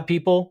 You're going to have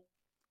people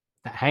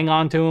that hang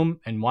on to them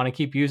and want to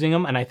keep using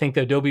them. And I think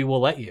the Adobe will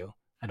let you.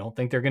 I don't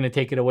think they're going to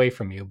take it away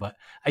from you, but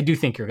I do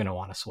think you're going to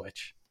want to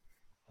switch.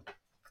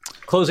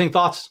 Closing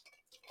thoughts?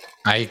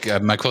 My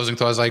closing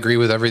thoughts, I agree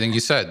with everything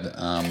you said.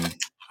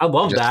 I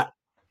love that.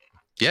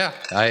 Yeah,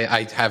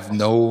 I have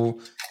no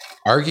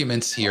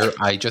arguments here.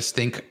 I just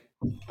think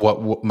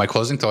what my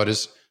closing thought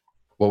is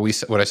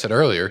what I said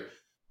earlier.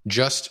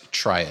 Just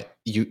try it.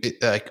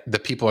 Like the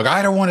people are like,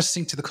 I don't want to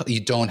sync to the cloud.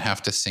 You don't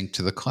have to sync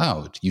to the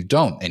cloud. You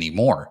don't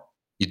anymore.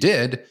 You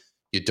did.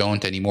 You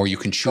don't anymore. You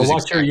can choose.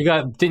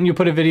 Didn't you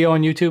put a video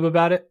on YouTube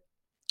about it?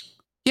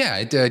 Yeah,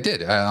 I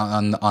did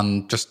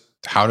on just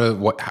how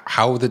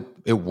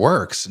it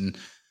works, and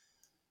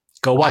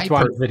go watch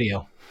my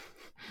video.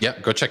 Yeah,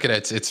 go check it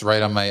out. It's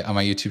right on my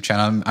YouTube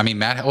channel. I mean,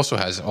 Matt also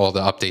has all the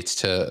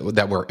updates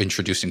that were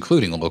introduced,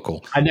 including the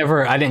local. I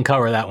didn't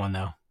cover that one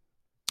though.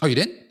 Oh, you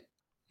didn't?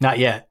 Not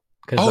yet.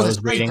 Oh,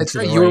 that's right. That's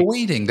right. You were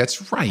waiting.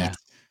 That's right. Yeah.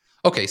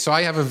 Okay, so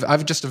I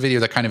have just a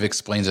video that kind of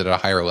explains it at a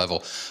higher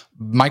level.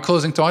 My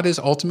closing thought is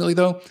ultimately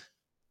though,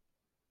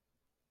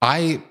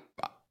 I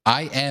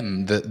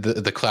am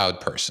the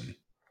cloud person,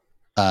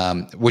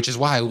 which is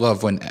why I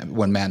love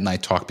when Matt and I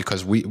talk,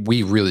 because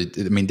we really,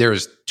 I mean,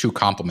 there's two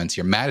compliments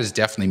here. Matt is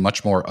definitely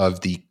much more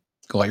of the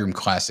Lightroom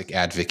Classic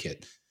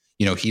advocate.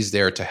 He's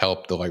there to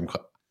help the Lightroom.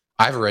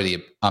 I've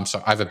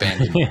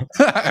abandoned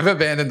I've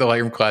abandoned the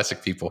Lightroom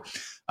Classic people.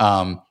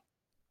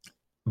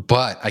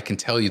 But I can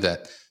tell you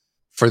that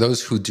for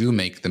those who do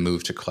make the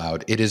move to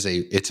cloud,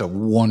 it's a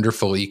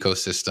wonderful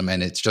ecosystem,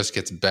 and it just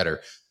gets better.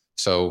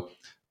 So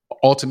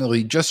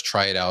ultimately, just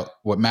try it out.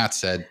 What Matt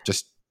said,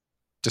 just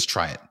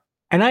try it.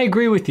 And I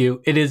agree with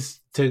you. It is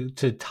to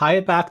tie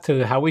it back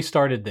to how we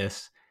started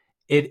this.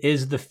 It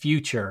is the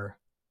future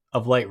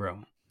of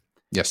Lightroom.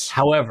 Yes.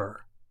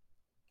 However,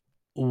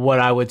 what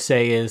I would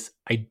say is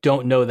I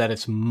don't know that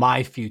it's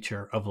my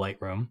future of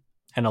Lightroom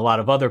and a lot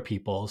of other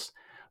people's.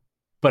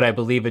 But I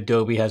believe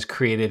Adobe has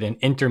created an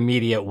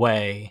intermediate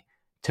way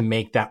to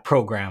make that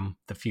program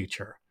the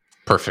future.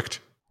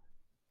 Perfect.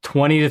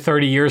 20 to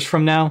 30 years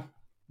from now,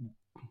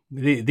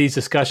 these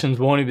discussions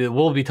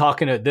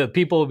the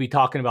people will be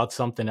talking about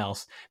something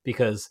else,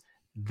 because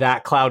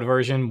that cloud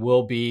version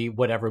will be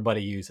what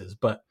everybody uses.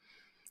 But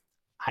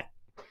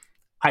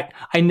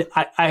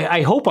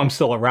I hope I'm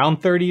still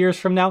around 30 years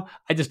from now.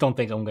 I just don't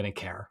think I'm going to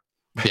care.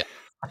 Yeah.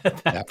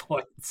 At that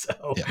point,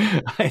 so yeah.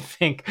 I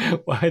think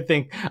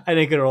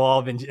it'll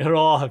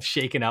all have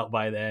shaken out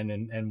by then,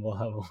 and we'll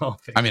have.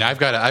 I mean, I've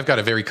got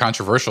a very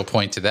controversial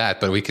point to that,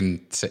 but we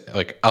can say,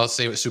 I'll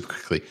say it super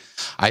quickly.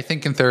 I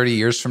think in 30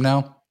 years from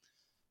now,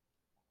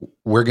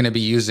 we're going to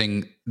be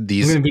using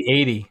these. We're going to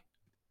be 80.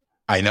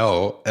 I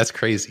know, that's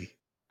crazy.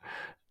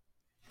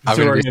 So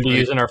we're going to be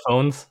using our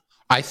phones.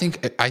 I think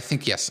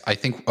yes. I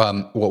think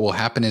what will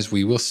happen is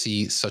we will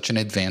see such an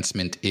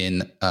advancement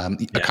in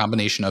a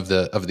combination of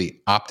the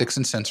optics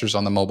and sensors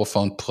on the mobile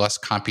phone plus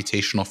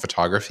computational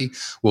photography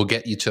will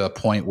get you to a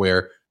point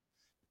where,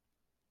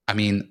 I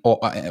mean,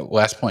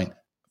 last point,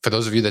 for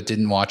those of you that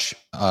didn't watch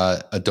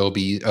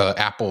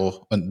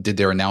Apple did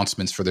their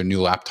announcements for their new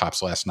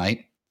laptops last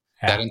night.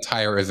 Yeah. That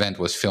entire event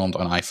was filmed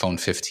on iPhone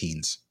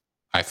 15s,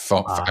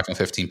 iPhone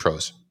 15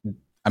 Pros.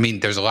 I mean,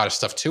 there's a lot of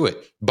stuff to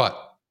it,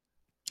 but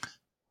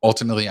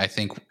ultimately, I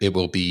think it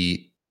will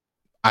be,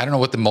 I don't know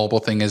what the mobile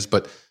thing is,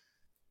 but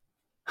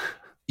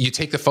you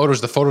take the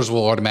photos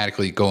will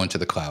automatically go into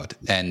the cloud,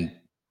 and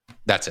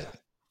that's it.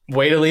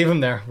 Way to leave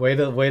them there. Way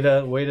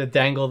to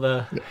dangle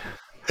the,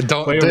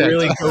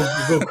 really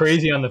go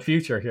crazy on the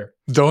future here.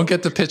 Don't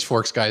get the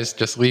pitchforks, guys.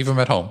 Just leave them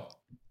at home.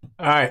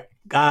 All right.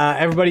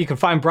 Everybody, you can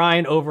find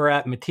Brian over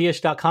at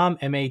Matiash.com,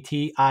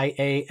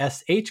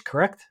 Matiash,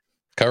 correct?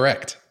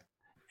 Correct.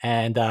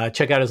 And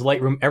check out his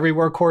Lightroom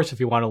Everywhere course if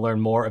you want to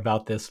learn more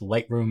about this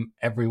Lightroom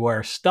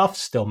Everywhere stuff.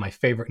 Still my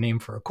favorite name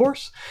for a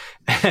course.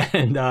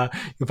 And you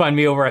can find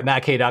me over at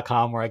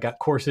mattk.com, where I got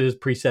courses,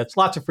 presets,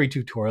 lots of free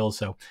tutorials.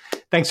 So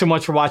thanks so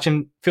much for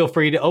watching. Feel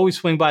free to always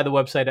swing by the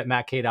website at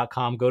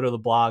mattk.com. Go to the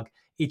blog.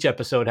 Each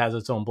episode has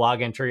its own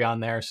blog entry on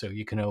there, so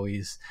you can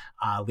always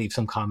leave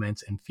some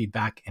comments and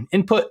feedback and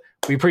input.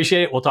 We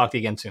appreciate it. We'll talk to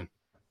you again soon.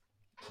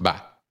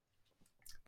 Bye.